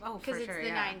dated. Because it's the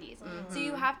 90s. So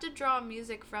you have to draw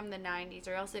music from the 90s,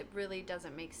 or else it really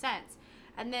doesn't make sense.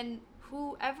 And then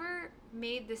whoever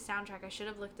made this soundtrack, I should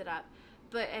have looked it up,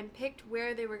 and picked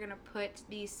where they were gonna put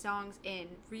these songs in.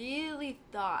 Really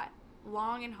thought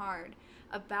long and hard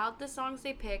about the songs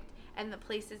they picked and the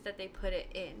places that they put it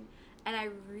in, and I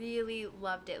really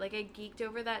loved it. Like, I geeked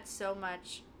over that so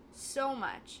much.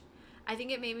 I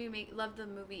think it made me love the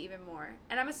movie even more.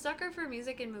 And I'm a sucker for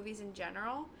music in movies in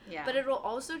general. Yeah. But it'll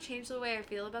also change the way I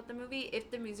feel about the movie if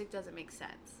the music doesn't make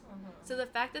sense. So the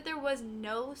fact that there was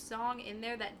no song in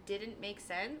there that didn't make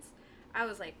sense, I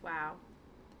was like, wow,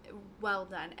 well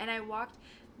done. And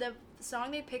the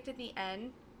song they picked at the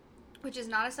end, which is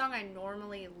not a song I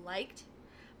normally liked,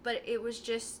 but it was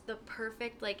just the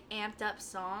perfect, like, amped up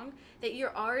song that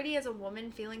you're already, as a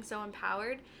woman, feeling so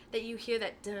empowered that you hear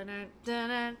that dun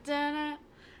dun dun.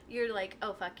 You're like,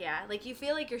 oh, fuck yeah. Like, you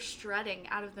feel like you're strutting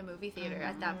out of the movie theater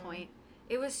at that point.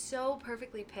 It was so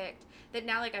perfectly picked that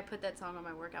now, like, I put that song on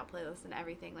my workout playlist and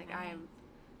everything. Like, I am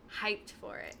hyped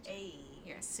for it. Hey.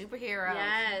 You're a superhero.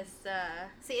 Yes.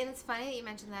 See, and it's funny that you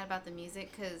mentioned that about the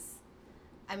music, because,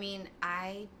 I mean,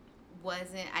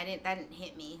 that didn't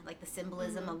hit me, like the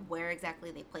symbolism of where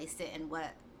exactly they placed it and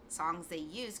what songs they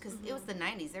used, because it was the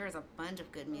 90s. There was a bunch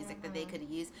of good music that they could have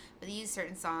used, but they used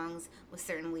certain songs with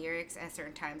certain lyrics at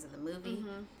certain times of the movie.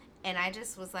 And I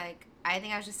just was like, I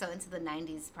think I was just so into the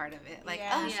 90s part of it. Like,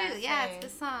 Yeah. oh, Yeah, shoot, yeah, it's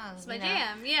this song. It's my you know?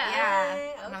 jam. Yeah. Yeah.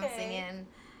 Okay, And I'm okay. singing.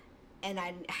 And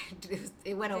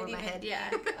it went over my head. Yeah.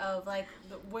 Of like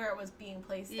where it was being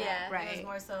placed Yeah. at. It Right. was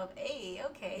more so of, hey,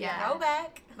 okay, Yeah.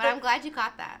 throwback. But I'm glad you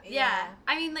caught that. Yeah.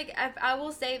 I mean, like, I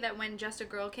will say that when Just a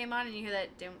Girl came on and you hear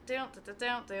that dum,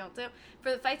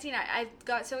 for the fight scene, I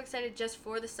got so excited just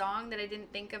for the song that I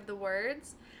didn't think of the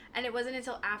words. And it wasn't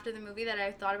until after the movie that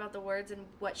I thought about the words and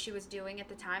what she was doing at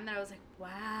the time that I was like,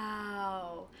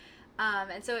 wow.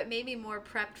 And so it made me more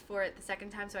prepped for it the second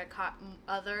time, so I caught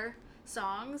other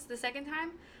songs the second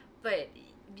time. But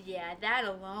yeah, that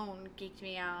alone geeked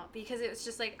me out because it was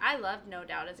just like, I loved No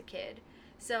Doubt as a kid.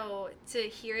 So to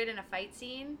hear it in a fight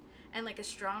scene and like a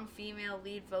strong female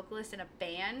lead vocalist in a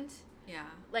band, Yeah.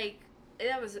 like,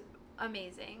 that was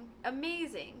amazing.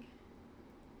 Amazing.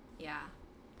 Yeah.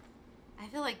 I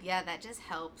feel like, yeah, that just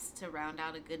helps to round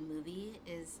out a good movie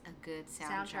is a good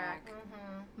soundtrack.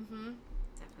 Mm-hmm.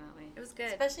 Definitely. It was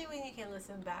good. Especially when you can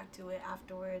listen back to it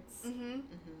afterwards. Mm-hmm.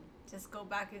 Just go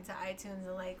back into iTunes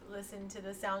and like listen to the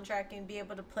soundtrack and be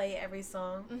able to play every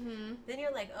song. Mm-hmm. Then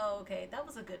you're like, oh, okay, that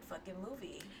was a good fucking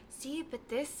movie. See, but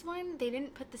this one, they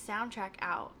didn't put the soundtrack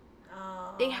out.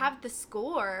 Oh. They have the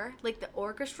score, like the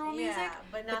orchestral music, Yeah,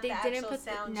 but not they the didn't actual put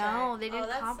soundtrack. no, they didn't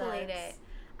that compilate sucks. it.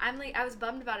 I was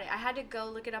bummed about it. I had to go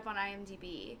look it up on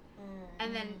IMDb, Mm.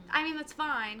 and then I mean that's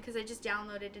fine because I just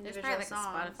downloaded There's individual probably like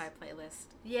songs. a Spotify playlist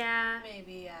Yeah,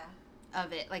 Maybe, yeah.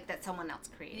 of it, like that someone else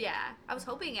created. yeah. I was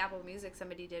hoping Apple Music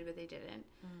somebody did, but they didn't.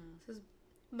 So it was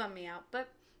bummed me out. But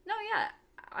no,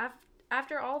 yeah.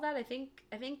 After all that, I think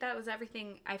that was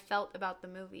everything I felt about the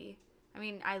movie. I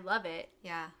mean, I love it.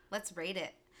 Yeah. Let's rate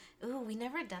it. Ooh, we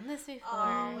never done this before.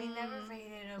 Oh, we never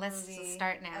rated a Let's movie.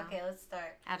 start now. Okay, let's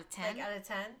start. Out of 10? Like out of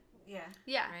 10? Yeah.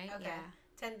 Yeah, Right? Okay. Yeah.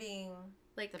 10 being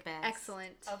like The best.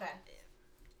 excellent. okay.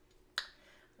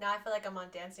 Now I feel like I'm on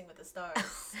Dancing with the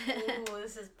Stars. Ooh,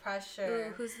 this is pressure.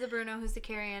 Ooh, who's the Bruno? Who's the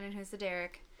Carrie Ann? And who's the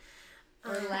Derek?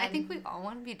 Or I Len? think we all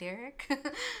want to be Derek.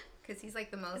 Because he's like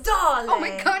the most... Darling. Oh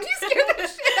my god, you scared the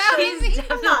shit out of He's me.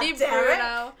 definitely Derek.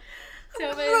 Bruno.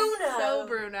 Tobin's Bruno. so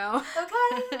Bruno.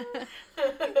 Okay.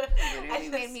 I Literally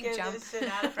made me scared jump the shit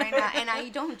out of right me. now. And I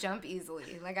don't jump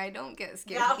easily. Like, I don't get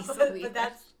scared Yeah, easily. but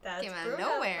that's Came out of Bruno,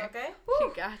 nowhere. Okay.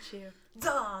 She got you.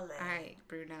 Darling. All right,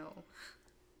 Bruno.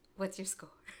 What's your score?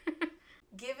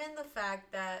 Given the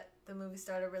fact that the movie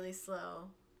started really slow,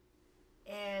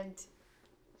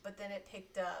 but then it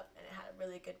picked up and it had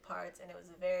really good parts and it was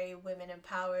very women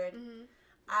empowered, Mm-hmm.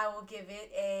 I will give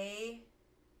it a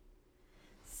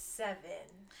 7.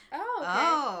 Oh, okay.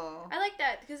 Oh. I like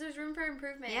that because there's room for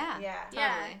improvement. Yeah. Yeah.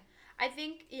 Yeah. Totally. I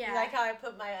think, yeah. You like how I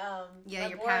put my Yeah, my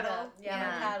your board paddle? up? Yeah, Yeah.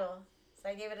 my paddle. So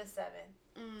I gave it a 7.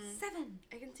 7.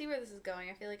 I can see where this is going.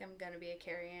 I feel like I'm gonna be a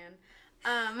Carrie Ann.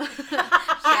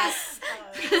 Yes.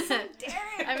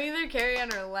 Derek. I'm either Carrie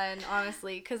Ann or Len,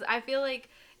 honestly, because I feel like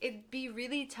it'd be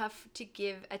really tough to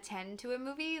give a 10 to a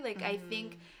movie. Like, I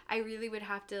think I really would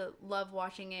have to love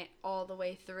watching it all the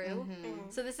way through.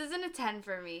 So this isn't a 10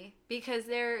 for me because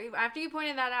after you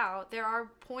pointed that out, there are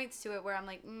points to it where I'm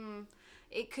like,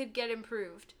 it could get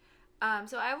improved.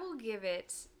 So I will give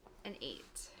it an 8.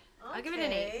 I'll give it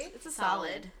an 8. Okay. It's a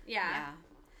solid. Yeah.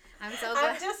 I'm so I'm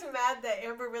glad. just mad that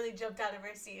Amber really jumped out of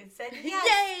her seat and said, yes,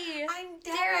 Yay! I'm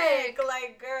Derek.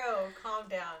 Like, girl, calm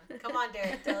down. Come on,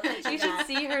 Derek. Tell us what You got. should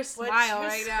see her What's smile your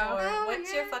right score? now. Oh my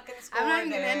What's your God. fucking score, I'm not even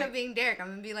going to Derek? end up being Derek. I'm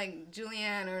going to be like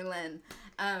Julianne or Len.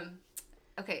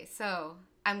 Okay, so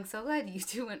I'm so glad you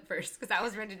two went first because I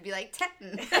was ready to be like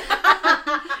 10.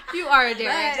 You are a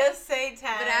Derek. But- Just say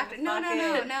 10. But after, no.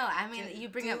 Fuck it. I mean, you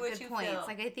bring do up what good you points. feel.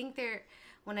 Like, I think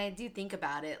when I do think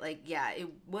about it, like, yeah, it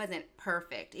wasn't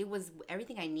perfect. It was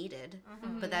everything I needed,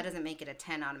 but that doesn't make it a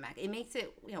 10 automatic. It makes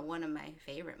it, one of my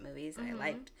favorite movies. I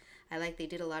liked they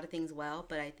did a lot of things well,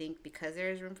 but I think because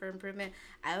there's room for improvement,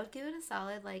 I would give it a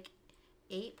solid,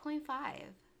 8.5.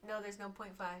 No, there's no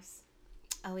 0.5s.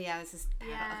 Oh, yeah, this is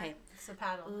paddle. Yeah. Okay. It's a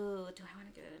paddle. Ooh, do I want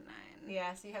to give it a 9?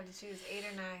 Yeah, so you have to choose 8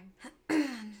 or 9.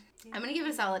 I'm going to give it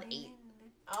a solid 8.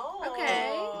 Oh,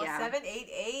 Okay. Yeah. 7, 8,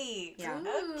 8. Yeah.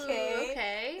 Ooh, Okay.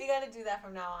 okay. We got to do that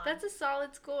from now on. That's a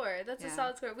solid score. That's a Yeah.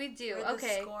 solid score. We do. We're the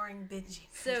Okay. scoring binging.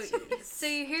 So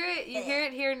you hear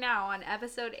it here now on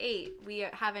episode 8. We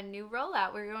have a new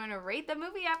rollout. We're going to rate the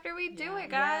movie after we do it,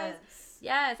 guys.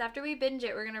 Yes, after we binge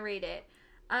it, we're going to rate it.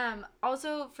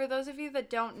 Also, for those of you that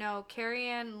don't know, Carrie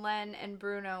Ann, Len, and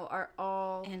Bruno are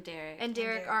all... And Derek. And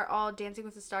Derek are all Dancing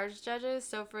with the Stars judges.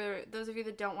 So for those of you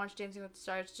that don't watch Dancing with the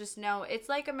Stars, just know it's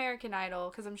like American Idol,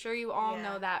 because I'm sure you all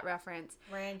know that reference.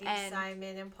 Randy, And-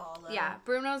 Simon, and Paula. Yeah,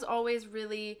 Bruno's always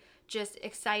really just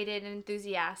excited and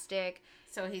enthusiastic.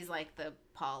 So he's like the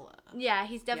Paula. Yeah,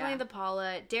 he's definitely Yeah. the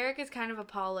Paula. Derek is kind of a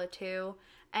Paula too.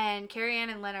 And Carrie Ann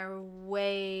and Len are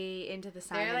way into the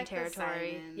Simon like the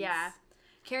territory. Simons. Yeah.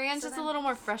 Carrie Ann's So just then- a little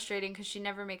more frustrating because she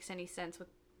never makes any sense with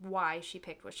why she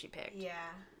picked what she picked. Yeah.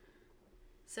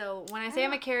 So when I say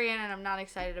I'm a Carrie Ann and I'm not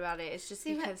excited about it, it's just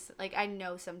See, because I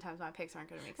know sometimes my picks aren't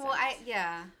going to make sense. Well,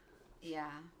 yeah. Yeah.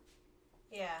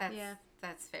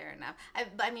 That's fair enough.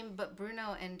 But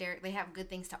Bruno and Derek, they have good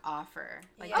things to offer.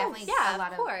 Yeah. Definitely yeah, a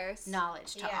lot of course.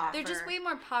 knowledge to Yeah. offer. They're just way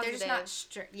more positive. They're just not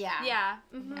strict. Yeah. Yeah.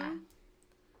 Mm-hmm. Yeah.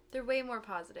 They're way more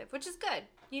positive, which is good.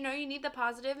 You need the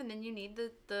positive and then you need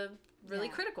the really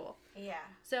Yeah. critical. Yeah.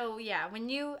 So, yeah, when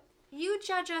you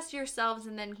judge us yourselves,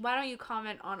 and then why don't you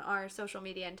comment on our social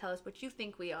media and tell us what you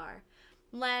think we are.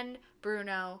 Len,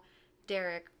 Bruno,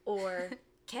 Derek, or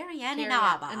Carrie Ann Carrie and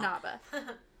Abba. Ann and Abba.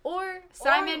 Or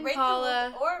Simon,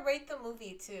 Paula. Or rate the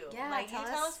movie too. Yeah, you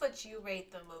tell us what you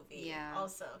rate the movie. Yeah.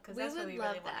 Also, because We that's what would we love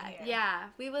really want to that. hear. Yeah,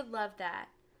 we would love that.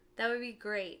 That would be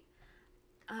great.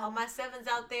 All my 7s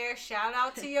out there, shout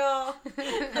out to y'all.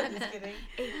 I'm just kidding.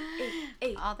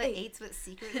 8. All the 8s, but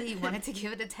secretly you wanted to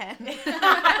give it a 10.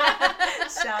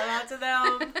 Shout out to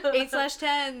them.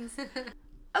 8/10s.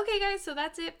 Okay, guys, so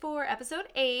that's it for episode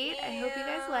 8. I hope you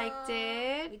guys liked We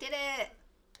it. did it.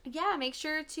 Yeah, make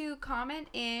sure to comment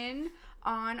in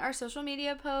on our social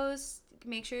media posts.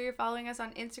 Make sure you're following us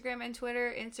on Instagram and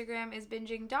Twitter. Instagram is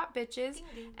binging.bitches,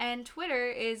 and Twitter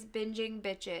is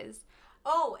bingingbitches.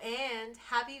 Oh, and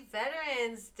happy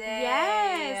Veterans Day.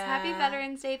 Yes, happy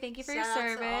Veterans Day. Thank you for your Shout out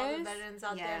service. to all the veterans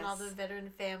out there and all the Yes.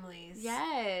 veteran families.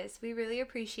 Yes, we really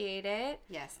appreciate it.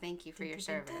 Yes, thank you for your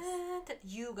service.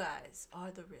 You guys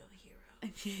are the real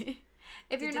heroes.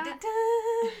 If you're not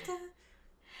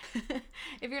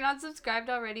if you're not subscribed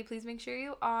already, please make sure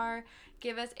you are.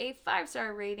 Give us a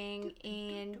 5-star rating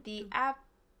in the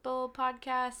Apple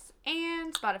Podcasts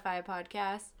and Spotify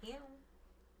Podcasts. Yeah.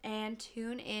 And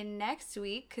tune in next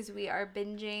week because we are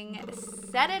binging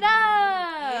Set It Up!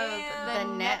 Yeah.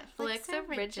 The Netflix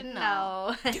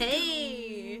original.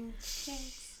 Hey!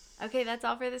 Okay, that's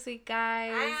all for this week,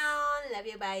 guys. Love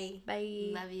you. Bye.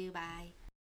 Bye. Love you. Bye.